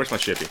 Okay. Where's my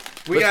chippy?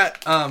 We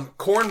got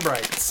corn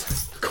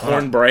brights. Corn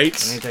Let me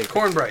brights. take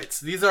Corn brights.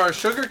 These are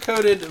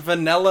sugar-coated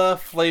vanilla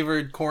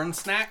flavored corn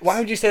snacks. Why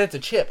would you say that's a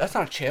chip? That's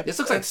not a chip. This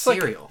looks like It's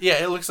cereal.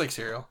 Yeah, it looks like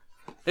cereal.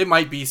 It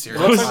might be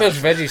cereal. It looks like those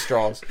veggie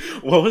straws.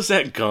 What was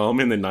that gum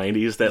in the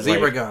 90s? That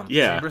Zebra like, gum.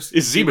 Yeah, Zebra- it's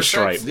zebra zebra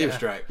stripes? stripe. Zebra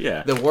stripe.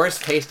 Yeah. The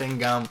worst tasting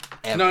gum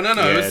ever. No.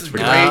 Yeah, This it's is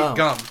pretty great good.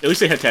 gum. At least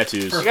they had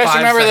tattoos. For You guys 5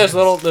 remember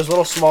seconds. those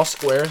little small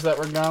squares that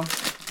were gum?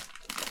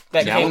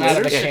 That Now came out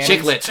of the there's- Yeah,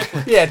 cannons?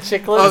 chiclets. Yeah, Oh,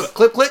 chiclets.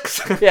 clip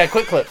clicks. Yeah,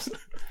 quick clips.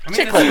 I mean,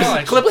 Chiclets. the smell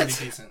actually Cliplets.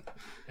 pretty decent.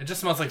 It just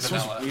smells like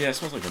vanilla. Yeah, it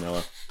smells like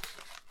vanilla.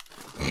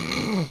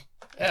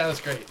 Yeah,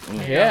 that's great.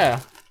 Yeah.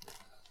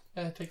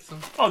 Yeah, take some.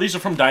 Oh, these are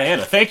from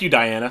Diana. Thank you,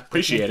 Diana.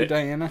 Appreciate Thank you, it.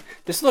 Diana.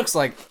 This looks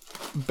like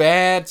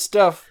bad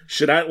stuff.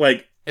 Should I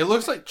like? It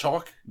looks like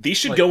chalk. These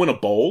should Like- go in a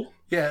bowl.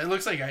 Yeah, it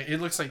looks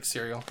like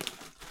cereal.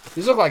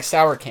 These look like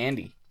sour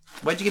candy.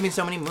 Why'd you give me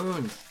so many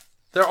moons?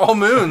 They're all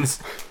moons.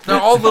 They're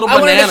all little I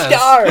wanted bananas.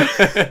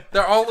 a star.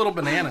 They're all little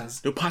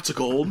bananas. No pots of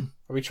gold.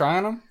 Are we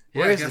trying them?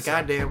 Yeah, I Where's the guess so.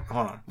 goddamn?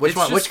 Hold on. Which It's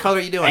one? Which just- color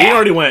are you doing? He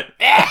already went.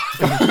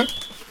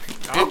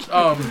 It's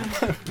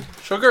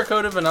sugar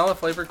coated vanilla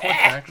flavored corn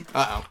snacks.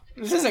 Uh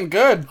This isn't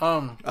good.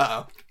 oh.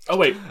 Oh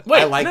wait.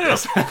 I like no.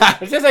 this.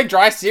 It tastes like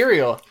dry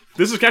cereal.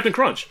 This is Captain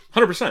Crunch.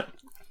 100%. This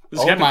is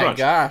Oh Captain my Crunch.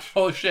 gosh.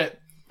 Holy shit.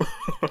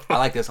 I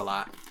like this a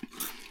lot.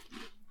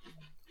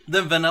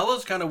 The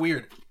vanilla's kind of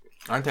weird.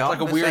 Aren't they all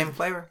Like a the weird- same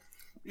flavor?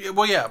 Yeah,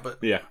 well, yeah, but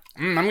Yeah.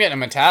 I'm getting a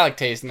metallic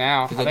taste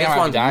now. I Because think this I might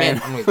one's be dying.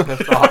 mint. I'm gonna be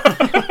pissed off.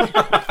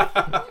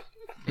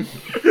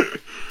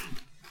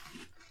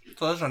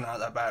 so those are not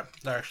that bad.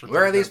 They're actually.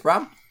 Where are pretty these good.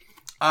 from?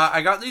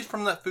 I got these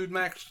from that Food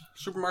Max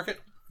supermarket.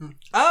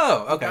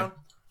 Oh, okay.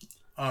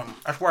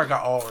 That's where I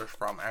got all those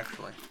from,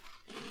 actually.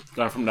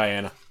 Got it from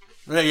Diana.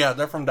 Yeah,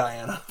 they're from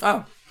Diana.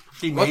 Oh,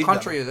 She what made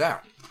country is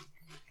that?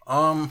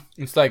 them.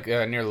 It's like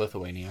near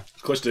Lithuania.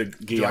 Close to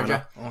Guyana.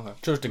 Georgia. Okay.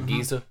 Close to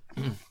Giza.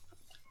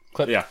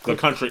 Yeah, the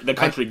country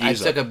I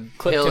Giza. took a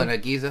pill in a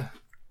Giza.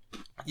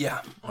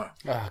 Yeah,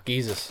 Ah,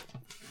 Jesus.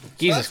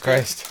 Jesus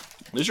Christ.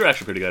 These are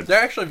actually pretty good.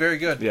 they're actually very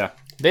good. Yeah.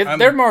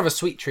 They're more of a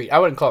sweet treat. I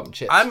wouldn't call them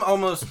chips. I'm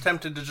almost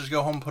tempted to just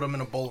go home and put them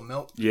in a bowl of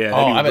milk. Yeah,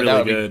 oh, that'd I be bet that really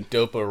would good. be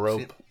dope a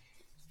rope.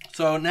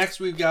 So next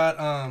we've got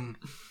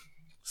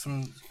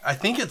some. I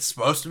think it's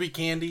supposed to be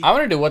candy. I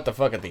want to do what the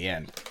fuck at the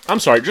end. I'm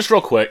sorry, just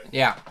real quick.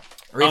 Yeah.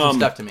 Read some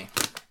stuff to me.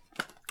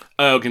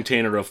 Oh,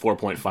 container of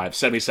 4.5,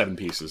 77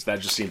 pieces. That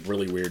just seemed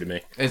really weird to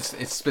me. It's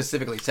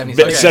specifically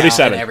 77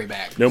 77. in every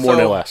bag. No more, So-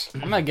 no less.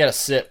 I'm gonna get a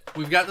sip.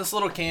 We've got this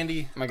little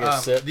candy. I get a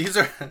sip. These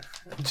are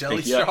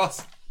jelly Yeah.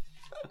 straws.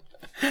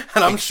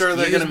 And I'm sure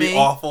they're going to be Excuse me?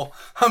 awful.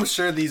 I'm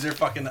sure these are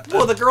fucking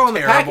Well, the girl in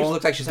the package terrible.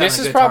 looks like she's having This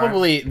a is good time.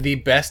 probably the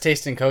best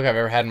tasting Coke I've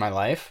ever had in my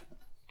life.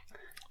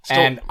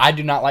 And I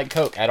do not like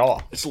Coke at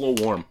all. It's a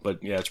little warm,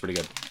 but yeah, it's pretty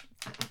good.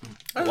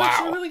 That's Wow.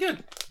 actually really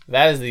good.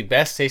 That is the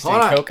best tasting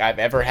Hold on. Coke I've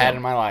ever had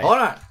in my life. Hold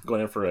on.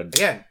 Going in for a...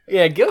 Again,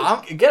 Yeah, get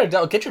I'm-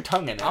 your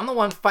tongue in it. I'm the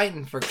one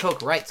fighting for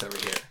Coke rights over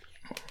here.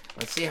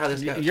 Let's see how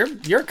this goes.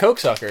 You're a Coke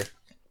sucker.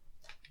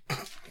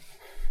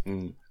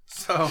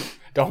 So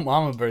Don't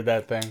mama bird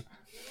that thing.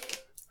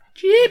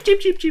 Cheep, cheep,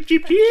 cheep, cheep,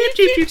 cheep, cheep,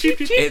 cheep, cheep, cheep,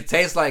 cheep. It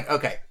tastes like,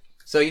 okay,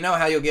 so you know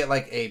how you'll get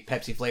like a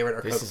Pepsi flavored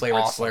or This Coke is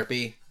flavored awesome.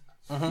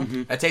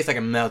 Slurpee? That tastes like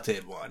a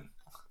melted one.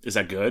 Is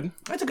that good?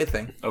 That's a good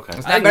thing. Okay.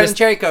 It's not better than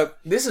Cherry Coke.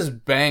 This is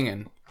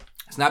banging.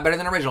 It's not better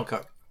than original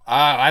Coke.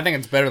 I think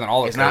it's better than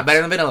all of It's not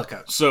better than vanilla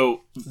Coke.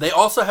 So, they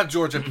also have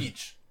Georgia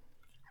Peach,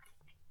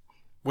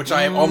 which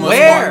I almost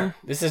Where?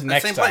 bought. This is The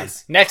next same time.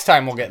 place. Next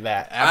time we'll get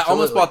that. I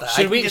almost bought that. I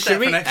Should can we get should that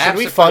we for next should year.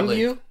 we fund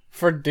Absolutely. you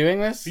for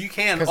doing this? You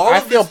can. Because All I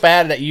of feel this-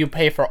 bad that you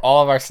pay for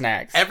all of our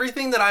snacks.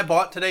 Everything that I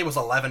bought today was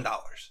 $11.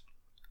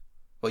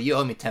 Well, you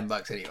owe me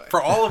 $10 anyway.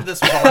 For all of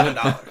this was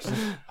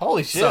 $11.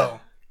 Holy shit! So,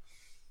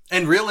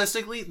 and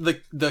realistically,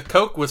 the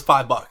Coke was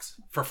 $5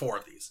 for 4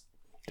 of these.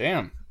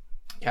 Damn.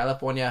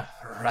 California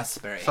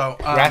raspberry. So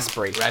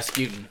Raspberry.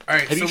 Rasputin. All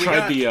right. have so you we tried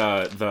got,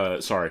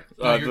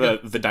 No, you're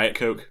the Diet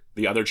Coke,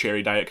 the other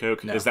cherry Diet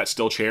Coke? No. Is that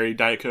still cherry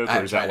Diet Coke, I or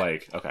haven't is that tried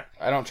like okay?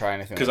 I don't try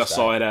anything. Because I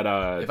saw it at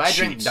If I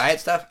drink Sheetz. diet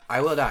stuff, I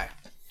will die.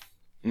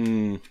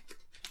 Is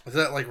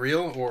that like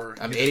real or?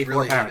 I'm you 84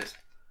 really hate pounds. it?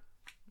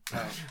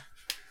 Oh.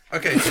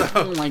 Okay, so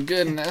Oh my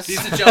goodness. these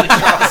are jelly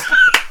straws.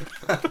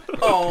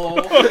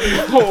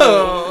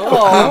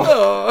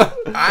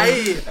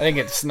 I didn't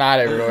get snot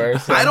everywhere.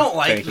 So. I don't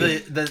like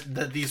Thank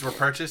that these were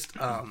purchased.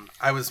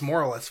 I was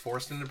more or less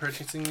forced into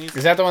purchasing these.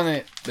 Is that the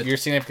one that your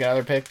significant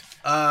other picked?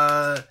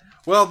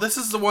 Well, this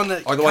is the one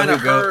that Or the one kind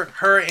of who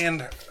her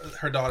and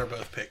her daughter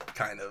both picked,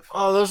 kind of.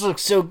 Oh, those look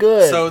so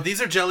good. So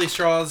these are jelly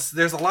straws.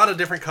 There's a lot of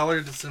different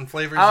colors and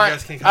flavors. I You like-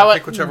 guys can I kind of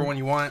like- pick whichever one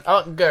you want. I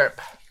want Gerp.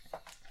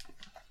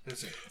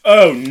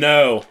 Oh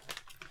no,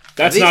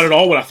 that's not at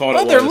all what I thought it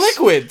was. Oh, they're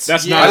liquids.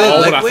 That's Yeah. not at Are they all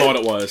what I liquid? thought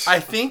it was. I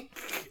think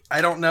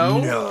I don't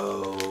know.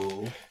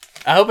 No.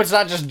 I hope it's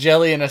not just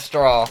jelly in a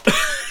straw.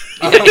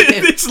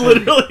 It's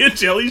literally a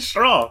jelly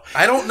straw.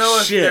 I don't know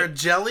if Shit. they're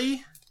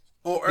jelly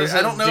or This I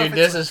is- don't know dude, if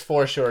this it's is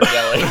for sure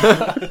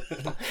jelly.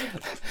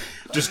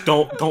 Just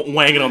don't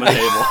wang it on the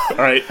table. All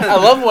right. I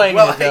love weighing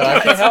Well, it though. I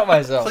can't help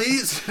myself.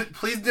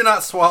 please do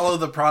not swallow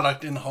the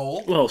product in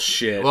whole. Well,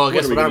 shit. Well,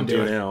 guess are we what gonna I'm do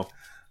doing. now?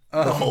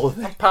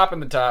 I'm popping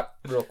the top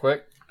real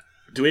quick.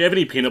 Do we have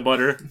any peanut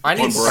butter? I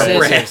need on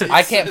bread? scissors.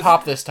 I can't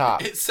pop this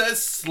top. It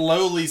says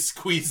slowly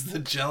squeeze the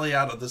jelly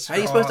out of the How straw. are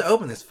you supposed to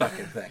open this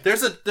fucking thing?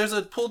 There's a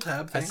pull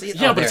tab I thing. see it.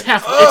 Yeah, Oh, but it's there.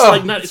 half. It's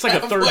like not. It's like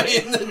a third. Halfway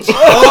in the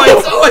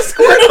It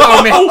squirted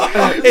on me.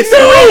 It's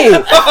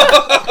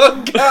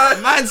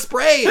sprayed. Mine's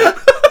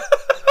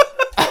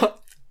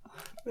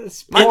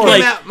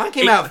sprayed. Mine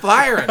came out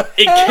firing.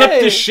 It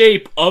kept the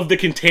shape of the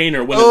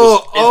container when it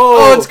was.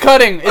 Oh, it's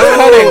cutting.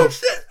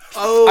 It's cutting.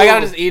 Oh, I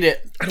gotta just eat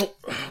it.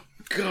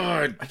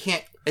 God. I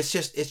can't. It's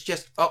just. It's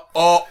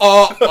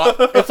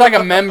like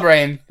a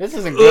membrane. This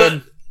isn't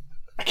good.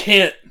 I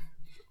can't.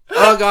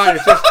 Oh god,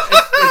 it's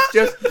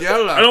just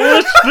jello. I don't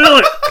want to spill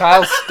it.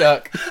 Kyle's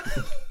stuck.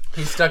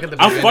 He's stuck at the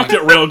I beginning. fucked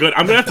it real good.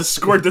 I'm gonna have to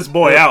squirt this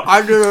boy out.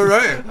 I did it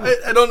right.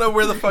 I don't know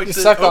where the fuck You to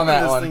suck on open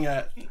that this one. thing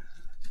at.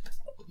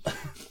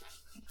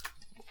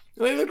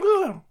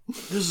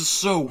 This is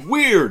so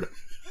weird.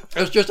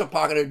 It's just a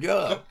pocket of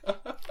jello.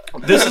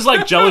 This is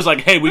like Jelly's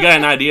like, hey, we got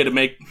an idea to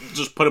make,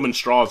 just put them in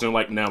straws. And they're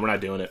like, no, we're not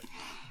doing it.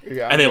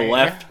 And they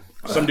left.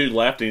 Some dude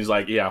left, and he's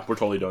like, yeah, we're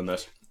totally doing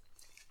this.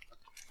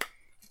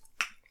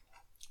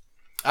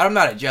 I'm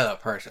not a jello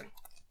person.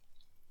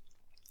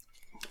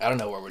 I don't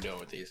know what we're doing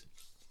with these.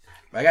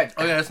 I got.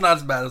 Oh yeah, it's not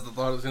as bad as I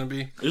thought it was gonna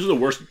be. This is the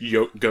worst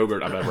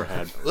Go-Gurt I've ever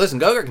had. Listen,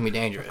 Go-Gurt can be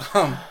dangerous.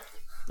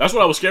 That's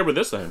what I was scared with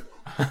this thing.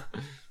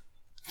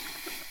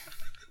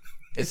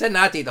 It said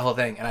not to eat the whole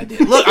thing, and I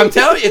did. Look, I'm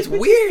telling you, it's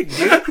weird,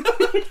 dude.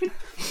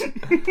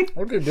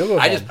 What do you do with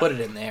I them? just put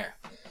it in there.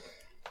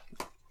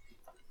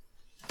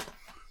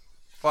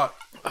 Fuck.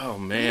 Oh,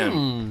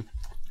 man.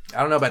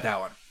 I don't know about that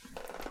one.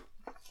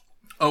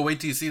 Oh, wait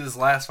till you see this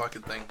last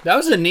fucking thing. That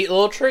was a neat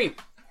little treat.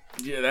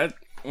 Yeah, that...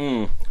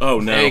 Oh, no.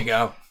 There you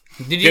go.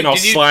 Did Getting all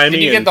slimy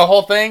Did you get and- the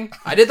whole thing?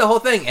 I did the whole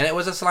thing, and it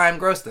was a slime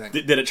gross thing.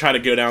 Did it try to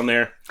go down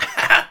there?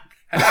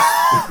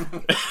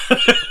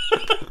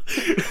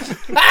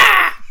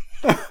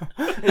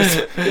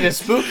 Did it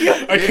spook you?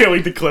 I can't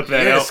wait to clip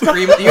that out.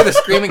 You're the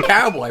screaming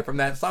cowboy from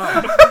that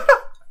song.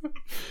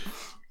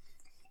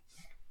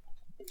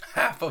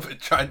 Half of it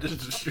tried to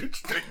just shoot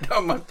straight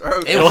down my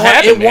throat. It,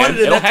 happen, it man. wanted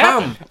it It'll that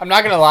happen. tongue. I'm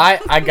not gonna lie.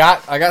 I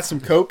got some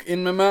Coke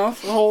in my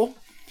mouth the whole,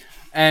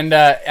 and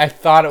I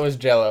thought it was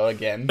Jello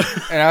again,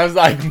 and I was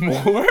like,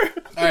 more.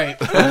 All right.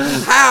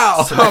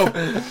 How? So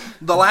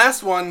the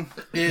last one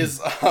is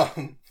Oh,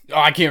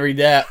 I can't read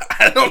that.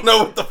 I don't know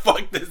what the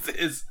fuck this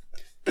is.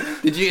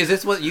 Is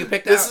this what you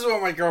picked This out? is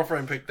what my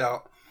girlfriend picked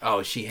out.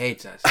 Oh, she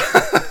hates us.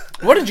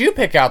 What did you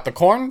pick out? The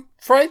corn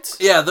frites?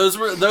 Yeah, those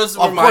were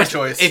Of my course,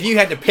 choice. If you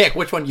had to pick,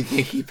 which one do you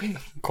think he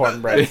picked?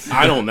 Cornbread.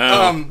 I don't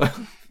know.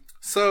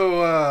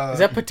 So Is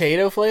that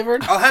potato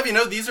flavored? I'll have you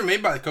know these are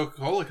made by the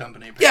Coca-Cola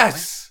Company. Apparently.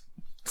 Yes.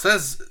 It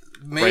says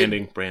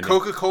made Branding.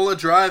 Coca-Cola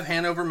Drive,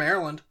 Hanover,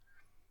 Maryland.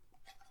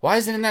 Why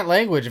is it in that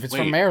language if it's Wait.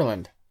 from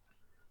Maryland?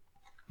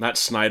 Not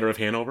Snyder of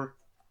Hanover?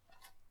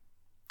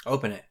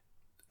 Open it.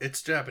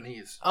 It's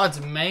Japanese. Oh, it's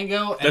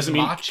mango and Doesn't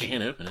mean you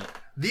can't open it.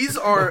 These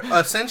are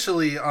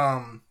essentially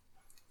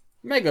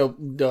Mango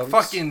dunks.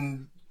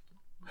 fucking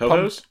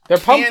Hobos? They're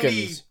candy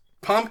pumpkins.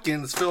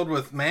 pumpkins filled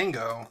with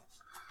mango.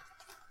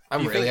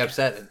 I'm You really think-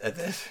 upset at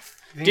this.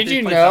 Think Did they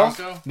you play know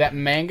Falco? that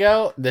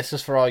mango, this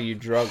is for all you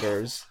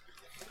druggers,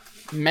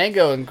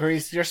 mango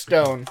increase your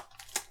stone.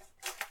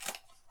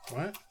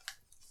 What?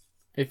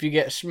 If you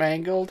get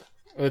schmangled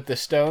with the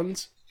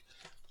stones,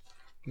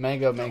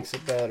 mango makes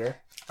it better.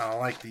 I don't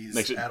like these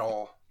Makes it- at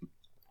all.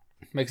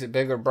 Makes it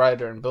bigger,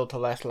 brighter, and built to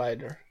last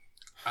lighter.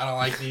 I don't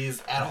like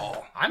these at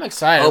all. I'm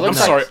excited. Oh, It I'm looks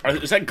sorry.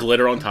 like, Is that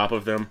glitter on top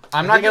of them?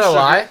 I'm I not think gonna it's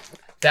lie.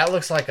 That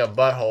looks like a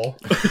butthole.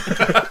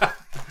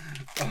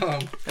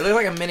 It looks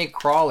like a mini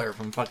crawler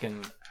from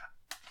fucking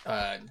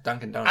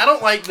Dunkin' Donuts. I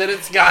don't like that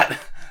it's got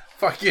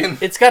fucking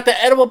It's got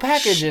the edible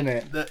package in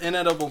it. the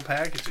inedible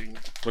packaging.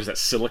 What is that,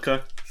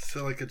 silica?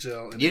 Silica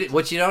gel.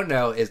 What you don't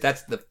know is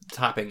that's the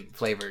topping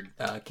flavored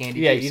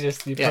candy Yeah,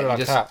 juice. you put it on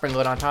just top.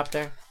 sprinkle it on top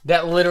there.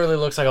 That literally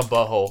looks like a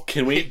butthole.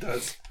 Can It we?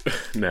 does.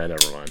 No,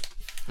 never mind.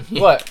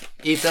 What?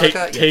 Eat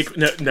silica? Take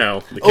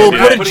no. The Oh, candy-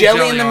 put a putting jelly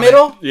jelly in the on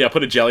middle? yeah,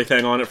 put a jelly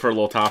thing on it for a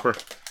little topper.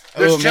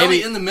 There's Oh, jelly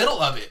maybe- in the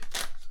middle of it.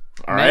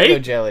 All Mango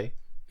right. jelly.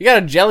 You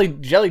got a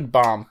jelly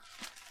bomb.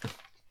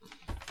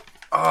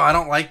 Oh, I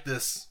don't like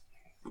this.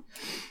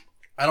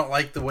 I don't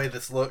like the way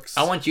this looks.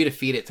 I want you to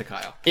feed it to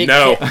Kyle. It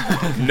No,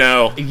 can't-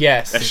 no,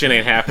 Yes. that shit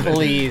ain't happening.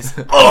 Please.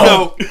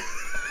 Oh no!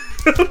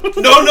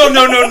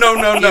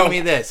 No! Give me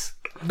this.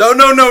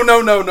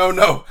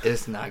 No!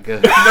 It's not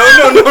good. No!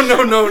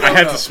 I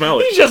had to smell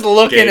it. He's just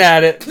looking Gage.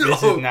 at it.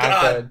 This Oh, is not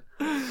God.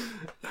 good.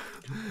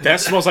 That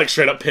smells like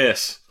straight up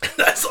piss.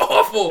 That's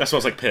awful, That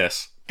smells like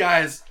piss.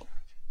 guys.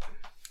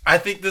 I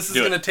think this is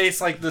Do it. gonna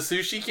taste like the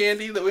sushi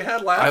candy that we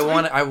had last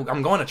week.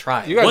 I'm going to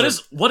try it. You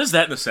guys What is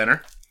that in the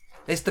center?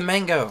 It's the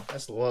mango.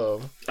 That's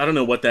love. I don't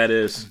know what that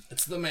is.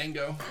 It's the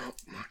mango. Oh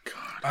my god.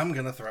 I'm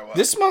gonna throw up.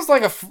 This smells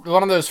like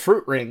one of those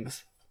fruit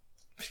rings.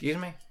 Excuse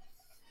me.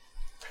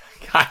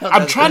 Kyle I'm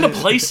doesn't- trying to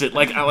place it.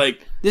 Like I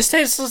like. This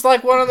tastes just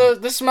like one of those.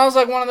 This smells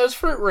like one of those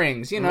fruit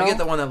rings. You I'm know, gonna get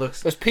the one that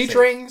looks. those peach sick.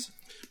 rings.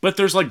 But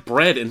there's like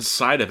bread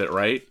inside of it,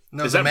 right?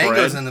 no, is the that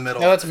mango's bread? in the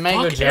middle. No, that's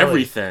mango Fuck jelly.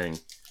 everything.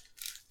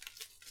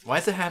 Why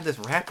does it have this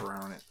wrapper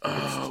on it?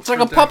 It's like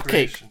a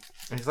cupcake.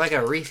 It's like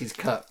a Reese's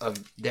cup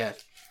of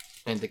death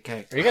and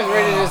decay. Are you guys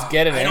ready to just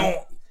get it I in? don't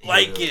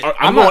like it.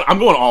 I'm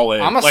going all in.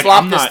 I'm gonna Like,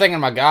 slop I'm this not- thing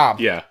in my gob.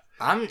 Yeah.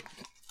 I'm.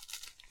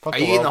 Fuck Are the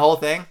you eating the world. whole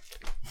thing?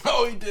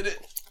 Oh, he did it.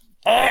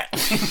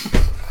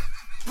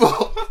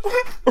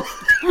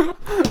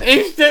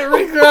 Instant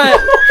regret.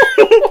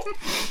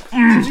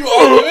 Did you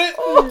all do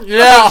it?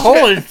 Yeah,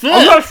 holy shit.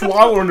 I'm not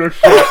swallowing this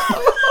shit.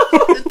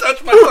 It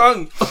touched my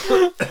tongue.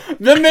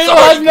 The mango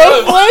has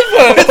no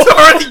flavor. It's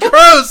already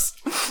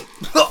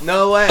gross.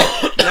 No way.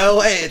 No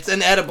way. It's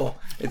inedible.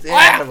 It's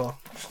inedible.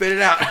 Spit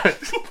it out.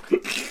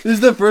 This is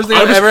the first thing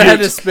I I've just ever had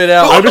puked. to spit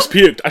out. I just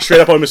puked. I straight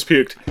up almost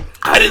puked.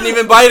 I didn't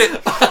even bite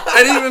it.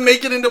 I didn't even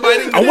make it into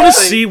biting. I want to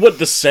see what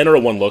the center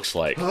one looks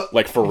like.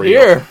 Like for real.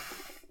 Here.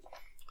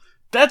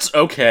 That's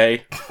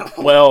okay.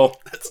 Well,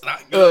 It's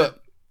not good.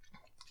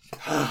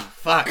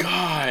 Fuck.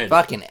 God.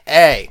 Fucking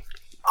A.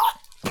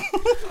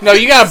 No,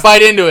 you gotta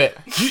bite into it.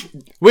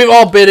 We've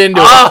all bit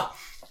into That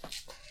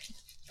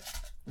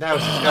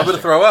was I'm disgusting. gonna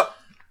throw up.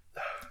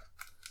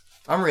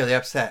 I'm really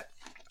upset.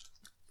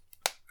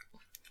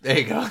 There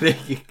you go. There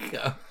you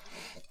go.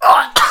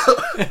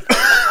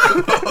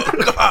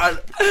 God.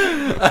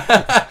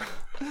 it.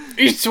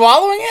 You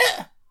swallowing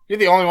it? You're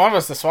the only one of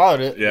us that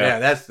swallowed it. Yeah,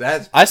 Yeah.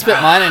 that's. I spit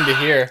mine into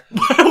here.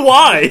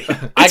 Why?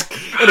 It's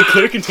in a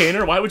clear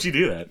container. Why would you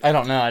do that? I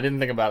don't know. I didn't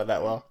think about it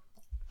that well.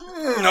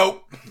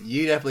 Nope.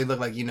 You definitely look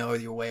like you know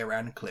your way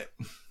around a clip.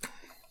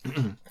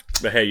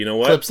 But hey, you know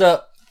what? Clips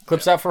up.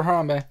 Clips out for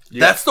Harambe.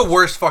 That's the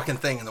worst fucking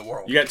thing in the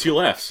world. You got 2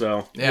 left,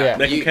 so Yeah.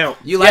 they can you, count.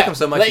 You like Yeah, them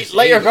so much.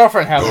 Let your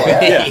girlfriend have one.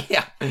 Yeah.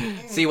 Yeah.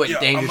 See what Yeah,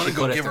 danger I'm she gonna put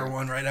go us give her in.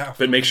 one right now.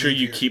 But make sure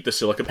you keep the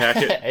silica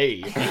packet.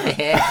 Hey.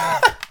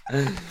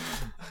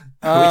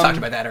 We talked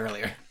about that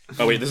earlier.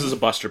 Oh wait, this is a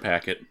Buster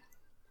packet.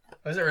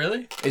 Is it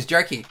really? It's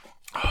jerky.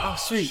 Oh,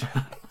 sweet.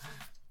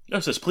 No,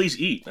 it says please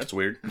eat. That's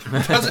weird.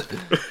 Does it?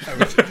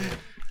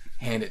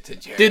 Hand it to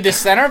Jerry. Dude, the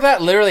center of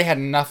that literally had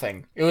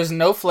nothing. It was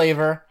no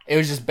flavor. It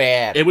was just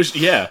bad. It was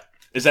yeah.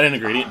 Is that an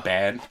ingredient?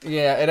 Bad.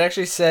 Yeah, it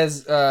actually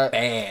says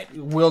Bad.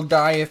 will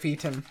die if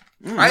eaten.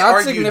 I Not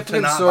argued significant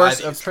to not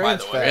source buy of these, by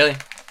trans the fat. way. Really?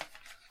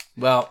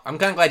 Well, I'm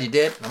kind of glad you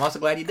did. I'm also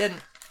glad you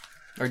didn't.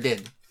 Or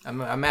did.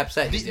 I'm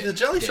upset you The did.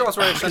 jelly Did. straws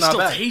were I actually can not still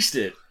bad. taste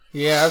it.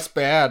 Yeah, that's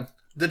bad.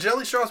 The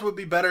jelly straws would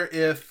be better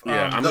if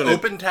Yeah, I'm the gonna-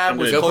 open tab I'm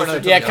was gonna- closer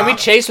to Yeah, the can we top.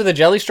 chase with a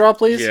jelly straw,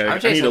 please? Yeah, I'm I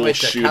need chasing a little away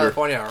to shooter.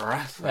 California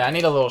arrest. Yeah, I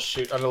need a little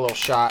shoot, a little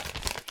shot.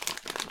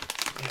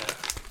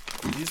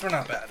 These were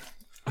not bad.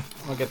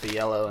 I'll get the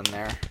yellow in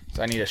there.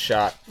 So I need a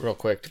shot real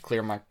quick to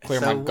clear my So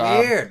my gob.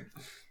 weird.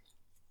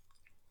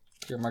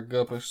 Clear my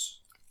guppus.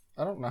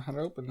 I don't know how to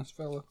open this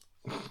fella.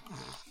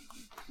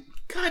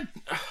 God.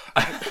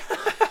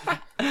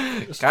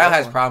 Kyle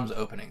has problems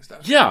opening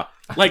stuff. Yeah,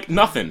 like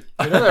nothing.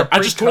 they're I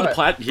just tore the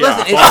pre-cut. plat. Yeah.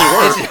 Listen,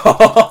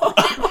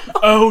 finally worked.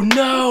 Oh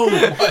no!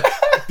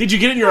 Did you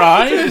get it in your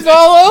eye? It's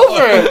all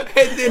over.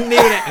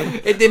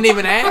 it didn't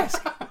even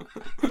ask.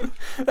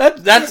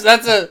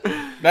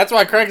 That's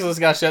why Craigslist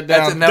got shut down.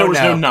 That's a no. There was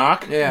no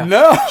knock. Yeah.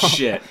 No,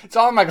 Shit. it's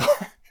all in my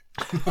glass.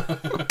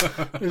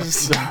 This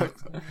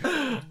sucks.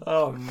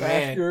 Oh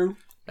man, Screw.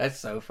 that's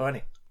so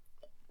funny.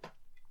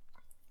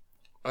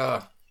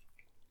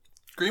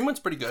 Green one's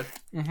pretty good.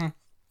 Mm-hmm.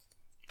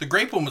 The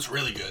grape one was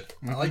really good.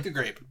 I like the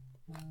grape.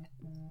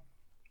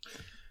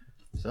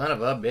 Son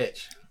of a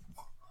bitch.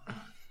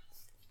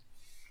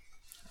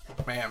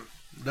 Man,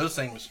 those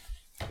things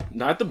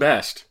Not the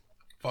best.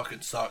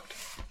 fucking sucked.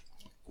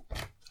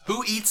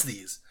 Who eats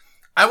these?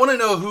 I want to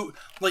know who,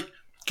 like,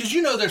 because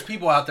you know there's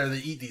people out there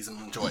that eat these and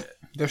enjoy it.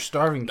 They're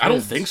starving kids. I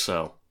don't think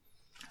so.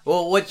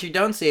 Well, what you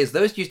don't see is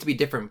those used to be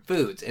different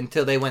foods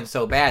until they went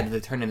so bad that they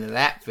turned into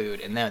that food,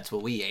 and that's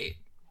what we ate.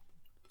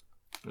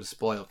 It was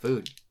spoiled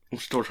food. I'm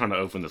still trying to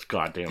open this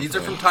goddamn These are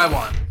thing. from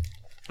Taiwan.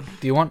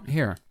 Do you want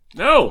here?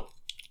 No!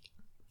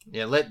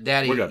 Yeah, let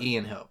Daddy We're good.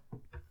 Ian help.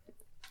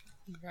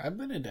 I've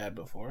been a dad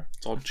before.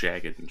 It's all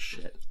jagged and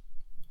shit.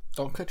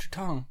 Don't cut your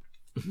tongue.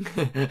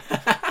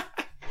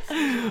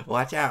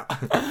 Watch out.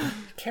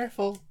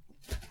 Careful.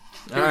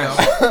 Here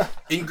we go.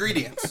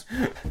 Ingredients: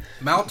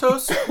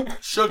 maltose,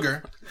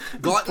 sugar, Poor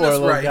glutinous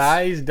little rice,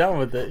 guy. He's done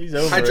with it. He's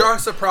over it.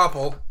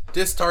 hydroxypropyl,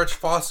 distarch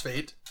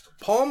phosphate,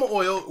 palm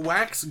oil,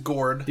 wax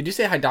gourd. Did you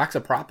say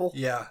hydroxypropyl?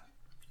 Yeah.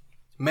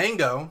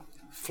 Mango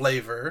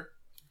flavor.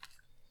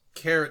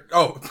 Carrot.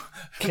 Oh,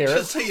 Carrot?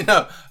 just so you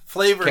know,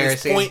 flavor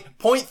Kerosene. is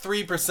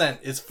 0.3%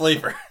 is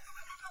flavor.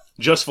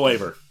 Just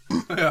flavor.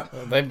 Yeah.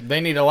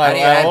 They need to I add need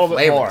to a add little bit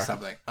flavor more. to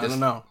something. I don't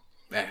know.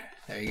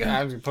 There you go.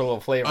 I'm gonna put a little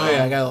flavor. Oh, in.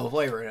 Yeah, I got a little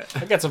flavor in it.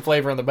 I got some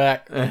flavor in the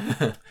back.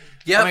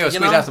 Yeah, I'm gonna go you squeeze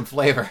know, out some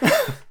flavor.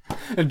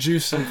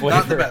 Juice and flavor.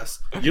 not the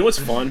best. You know what's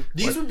fun?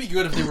 These would be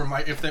good if they were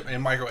if they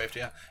in microwaved.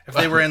 Yeah, if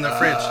they were in the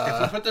fridge.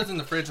 If we put those in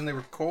the fridge and they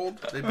were cold,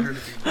 they'd be really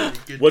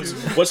good.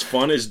 What's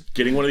fun is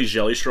getting one of these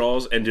jelly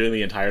straws and doing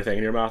the entire thing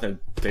in your mouth and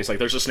it tastes like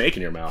there's a snake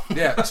in your mouth.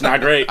 Yeah. It's not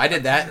great. I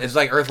did that. It's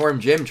like Earthworm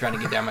Jim trying to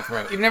get down my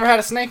throat. You've never had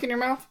a snake in your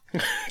mouth?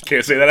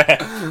 Can't say that I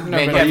have.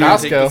 Man, been yeah,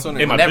 to Take this Costco.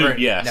 one In my never. boot,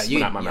 yes. No, you,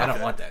 but not my I mouth.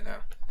 don't want that. No.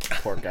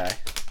 Poor guy.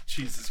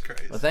 Jesus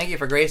Christ. Well, thank you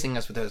for gracing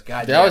us with those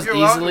goddamn. That was You're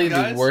welcome, easily the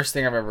guys. worst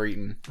thing I've ever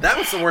eaten. That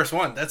was the worst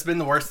one. That's been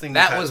the worst thing. we've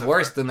That had was so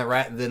worse far.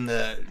 than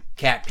the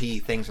cat pee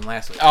things from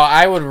last week. Oh,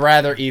 I would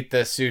rather eat the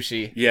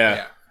sushi.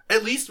 Yeah.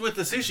 At least with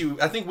the sushi,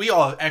 I think we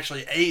all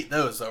actually ate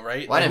those though,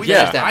 right? Well, I didn't we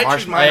finish did. that I chewed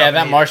marshmallow. Oh, mine yeah, up that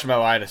and ate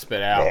marshmallow I had to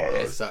spit out.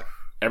 It sucked.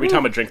 Every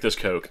time I drink this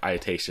Coke, I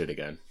taste it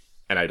again.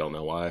 And I don't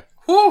know why. it.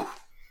 Whew.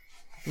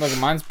 Look,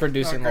 mine's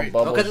producing Not little great.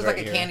 bubbles. Because it's like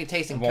right a here. candy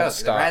tasting It won't Coke. The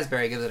stop.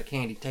 raspberry gives it a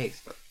candy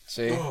taste. But,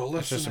 See? Oh,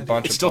 It's just a listen,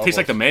 bunch It of still tastes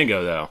like the bubbles.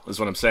 mango, though, is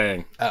what I'm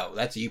saying. oh,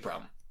 that's a you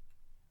problem.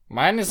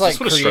 Mine is Is like this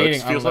what a creating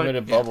Strokes feels like?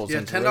 unlimited bubbles. Yeah,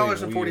 and it's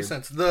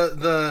 $10.40. really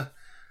weird.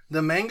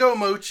 The mango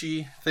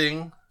mochi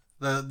thing,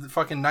 the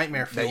fucking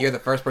nightmare fuel, That you're the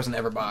first person to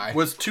ever buy.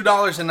 was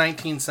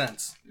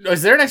 $2.19.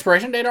 Is there an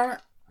expiration date on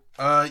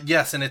it?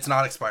 Yes, and it's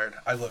not expired.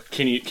 I looked.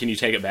 Can you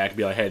take it back and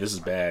be like, hey, this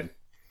is bad?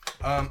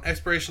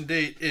 Expiration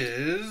date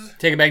is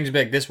Take it back and just be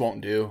like, this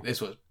won't do.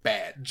 This was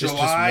bad. Just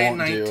July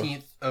won't do.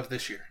 19th of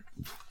this year.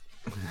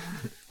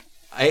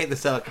 I ate the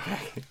Celica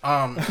packet.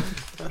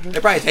 It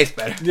It probably tastes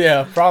better.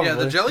 Yeah, probably. Yeah,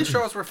 the jelly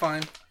straws were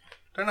fine.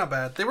 They're not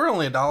bad. They were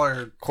only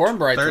 $1. Corn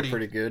Brights were 30.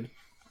 pretty good.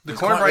 The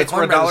corn corn- brights the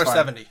corn were bread was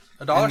fine. $1.70.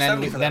 And then, $1.70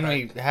 we, for that then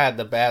bag. we had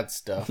the bad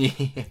stuff.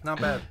 Not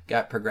bad.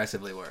 Got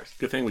progressively worse.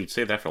 Good thing we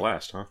saved that for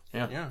last, huh?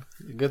 Yeah.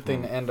 Good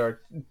thing to end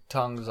our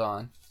tongues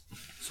on.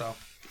 So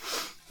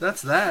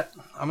that's that.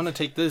 I'm gonna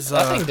take this.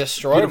 That thing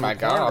destroyed beautiful my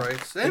corn gob.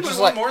 brights. It's Anybody just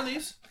want like- more of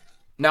these?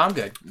 No, I'm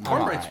good.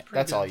 Corn I'm brights. alright. pretty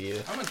That's good. all you.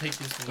 I'm gonna take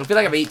these. I feel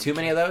like if I eat too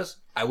many of those,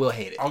 I will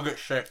hate it. I'll get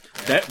sick.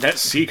 That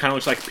C kind of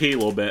looks like P a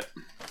little bit.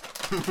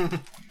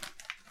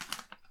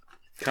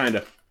 Kind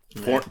of.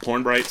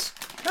 Porn brights.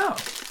 No.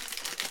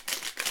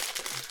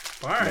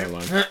 All right. Never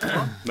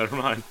mind. Never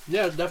mind.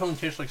 Yeah, it definitely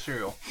tastes like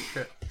cereal.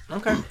 Shit.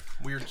 Okay.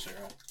 Weird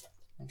cereal.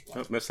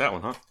 Oh, missed that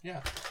one, huh?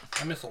 Yeah,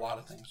 I miss a lot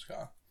of things,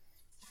 Scott.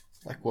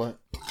 Like what?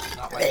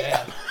 Not my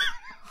dad.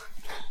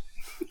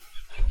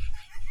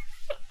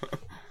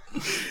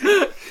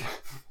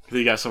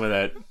 You got some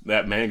of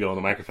that mango on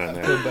the microphone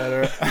there.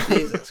 Better.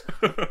 Jesus.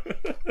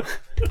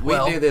 We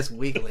do this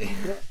weekly.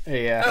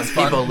 Yeah. That's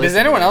fun. People Does listen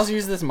anyone to else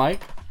use this mic?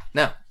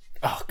 No.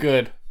 Oh,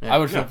 good. I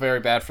would feel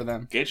very bad for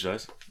them. Gage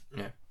does.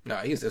 Yeah. No,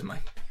 I use this mic.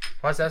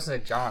 Why does that say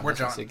John? We're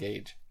That's what John. say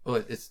Gage. Oh,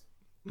 it's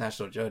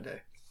National Joe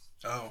Day.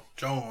 Oh,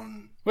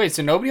 Joan. Wait,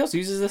 so nobody else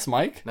uses this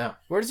mic? No.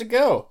 Where does it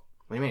go?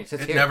 What do you mean? It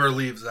sits It here. never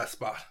leaves that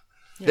spot.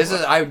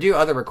 I do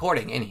other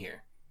recording in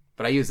here,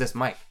 but I use this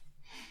mic.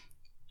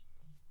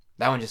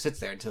 That one just sits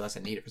there until I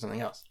need it for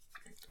something else.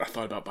 I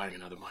thought about buying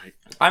another mic.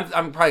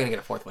 I'm probably gonna get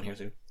a fourth one here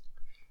soon.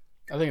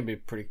 I think it'd be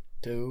pretty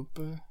dope.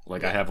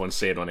 Like I have one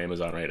saved on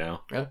Amazon right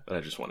now. Really? But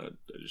I just want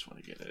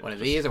to get it. One of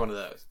these or one of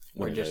those?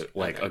 Or One of just the-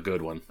 like a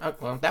good one. Oh,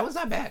 well, that was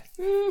not bad.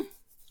 It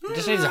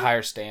just needs a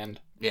higher stand.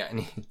 Yeah,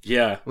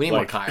 Yeah. we need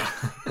like, more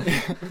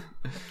Kyle.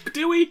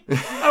 Do we?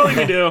 I don't think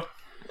we do.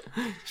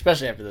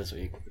 Especially after this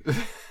week.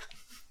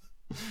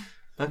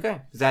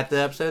 Okay, is that the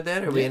episode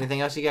then? Or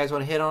anything else you guys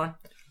want to hit on?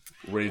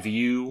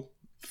 Review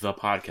the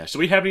podcast. Do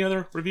we have any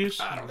other reviews?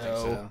 I don't No. think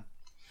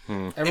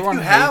so. Everyone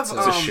you have, hates It's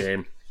us. a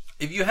shame.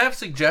 If you have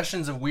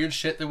suggestions of weird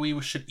shit that we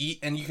should eat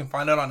and you can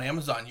find out on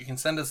Amazon, you can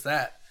send us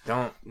that.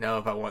 Don't know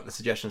if I want the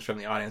suggestions from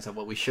the audience of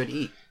what we should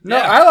eat. No,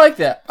 Yeah. I like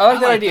that. I like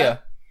that like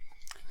idea.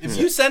 If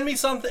you send me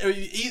something, or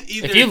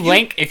either If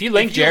you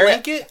link Jared,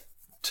 link it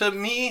to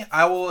me,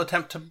 I will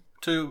attempt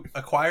to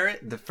acquire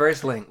it. The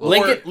first link.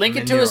 link Or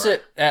it to us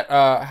at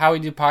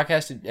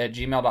howwedopodcast at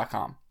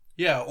gmail.com.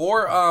 Yeah,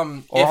 or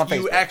on if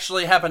you Facebook.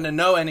 actually happen to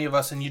know any of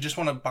us and you just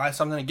want to buy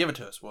something and give it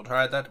to us, we'll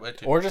try it that way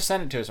too. Or just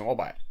send it to us and we'll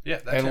buy it. Yeah,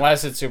 that's it.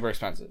 Unless it's super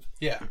expensive.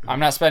 Yeah. I'm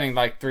not spending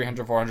like $300,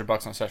 $400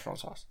 on Szechuan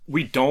sauce.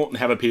 We don't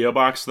have a PO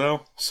box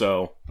though,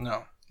 so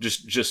No.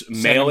 just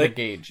mail them it. to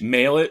Gage.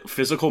 Mail it.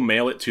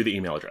 Mail it to the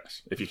email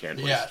address if you can.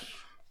 Please. Yeah.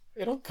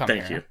 It'll come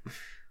Thank here. you.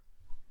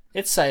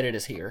 It's cited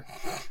as here.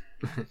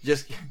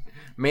 Just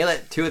mail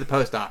it to the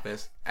post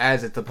office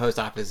as it's the post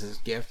office's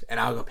gift, and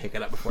I'll go pick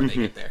it up before they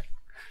get there.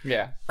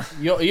 Yeah.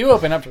 You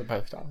open up to the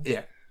post office.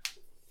 Yeah.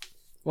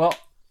 Well,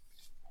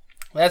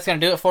 that's going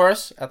to do it for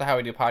us at the How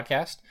We Do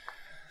podcast.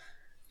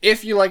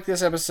 if you like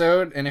this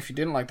episode, and if you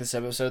didn't like this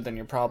episode, then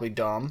you're probably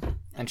dumb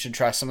and should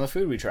try some of the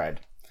food we tried.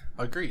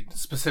 Agreed.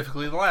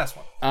 Specifically the last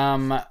one.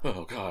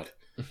 Oh, God.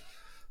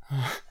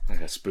 I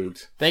got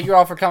spooked. Thank you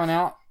all for coming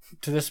out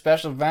to this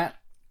special event.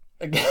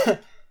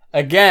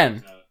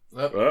 Again.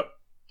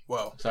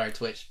 Whoa. Sorry,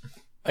 Twitch.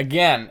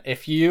 Again,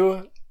 if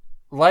you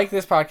like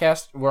this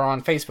podcast, we're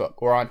on Facebook.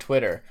 We're on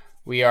Twitter.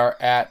 We are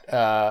at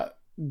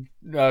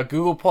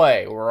Google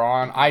Play. We're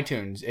on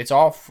iTunes. It's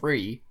all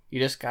free. You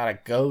just got to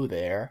go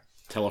there.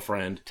 Tell a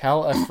friend.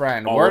 Tell a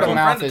friend. All Word of of them.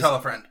 mouth is... Tell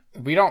a friend.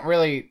 We don't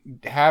really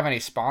have any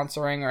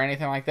sponsoring or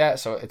anything like that,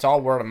 so it's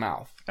all word of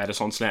mouth. Add us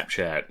on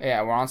Snapchat.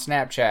 Yeah, we're on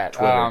Snapchat.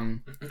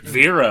 Twitter.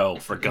 Vero,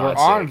 for We're God's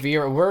on sake.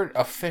 Vero. We're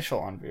official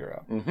on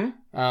Vero.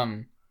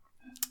 Mm-hmm.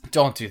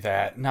 Don't do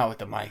that. Not with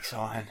the mics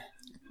on.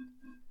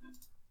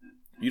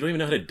 You don't even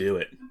know how to do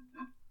it.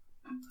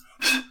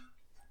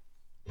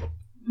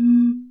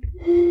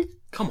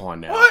 Come on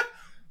now. What?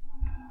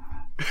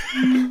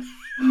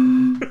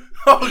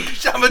 Oh,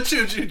 I'm a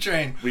choo-choo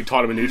train. We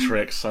taught him a new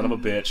trick, son of a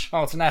bitch.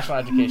 Oh, it's a national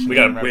education. We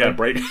Day, gotta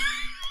break.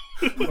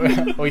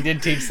 we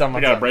did teach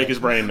someone. We gotta something. break his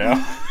brain now.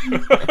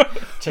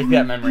 Take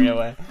that memory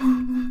away.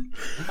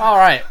 All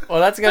right. Well,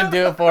 that's going to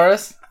do it for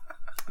us.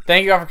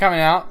 Thank you all for coming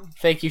out.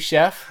 Thank you,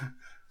 Chef.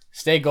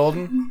 Stay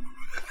golden.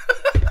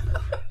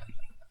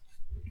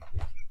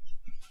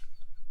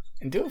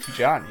 And do it for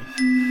Johnny.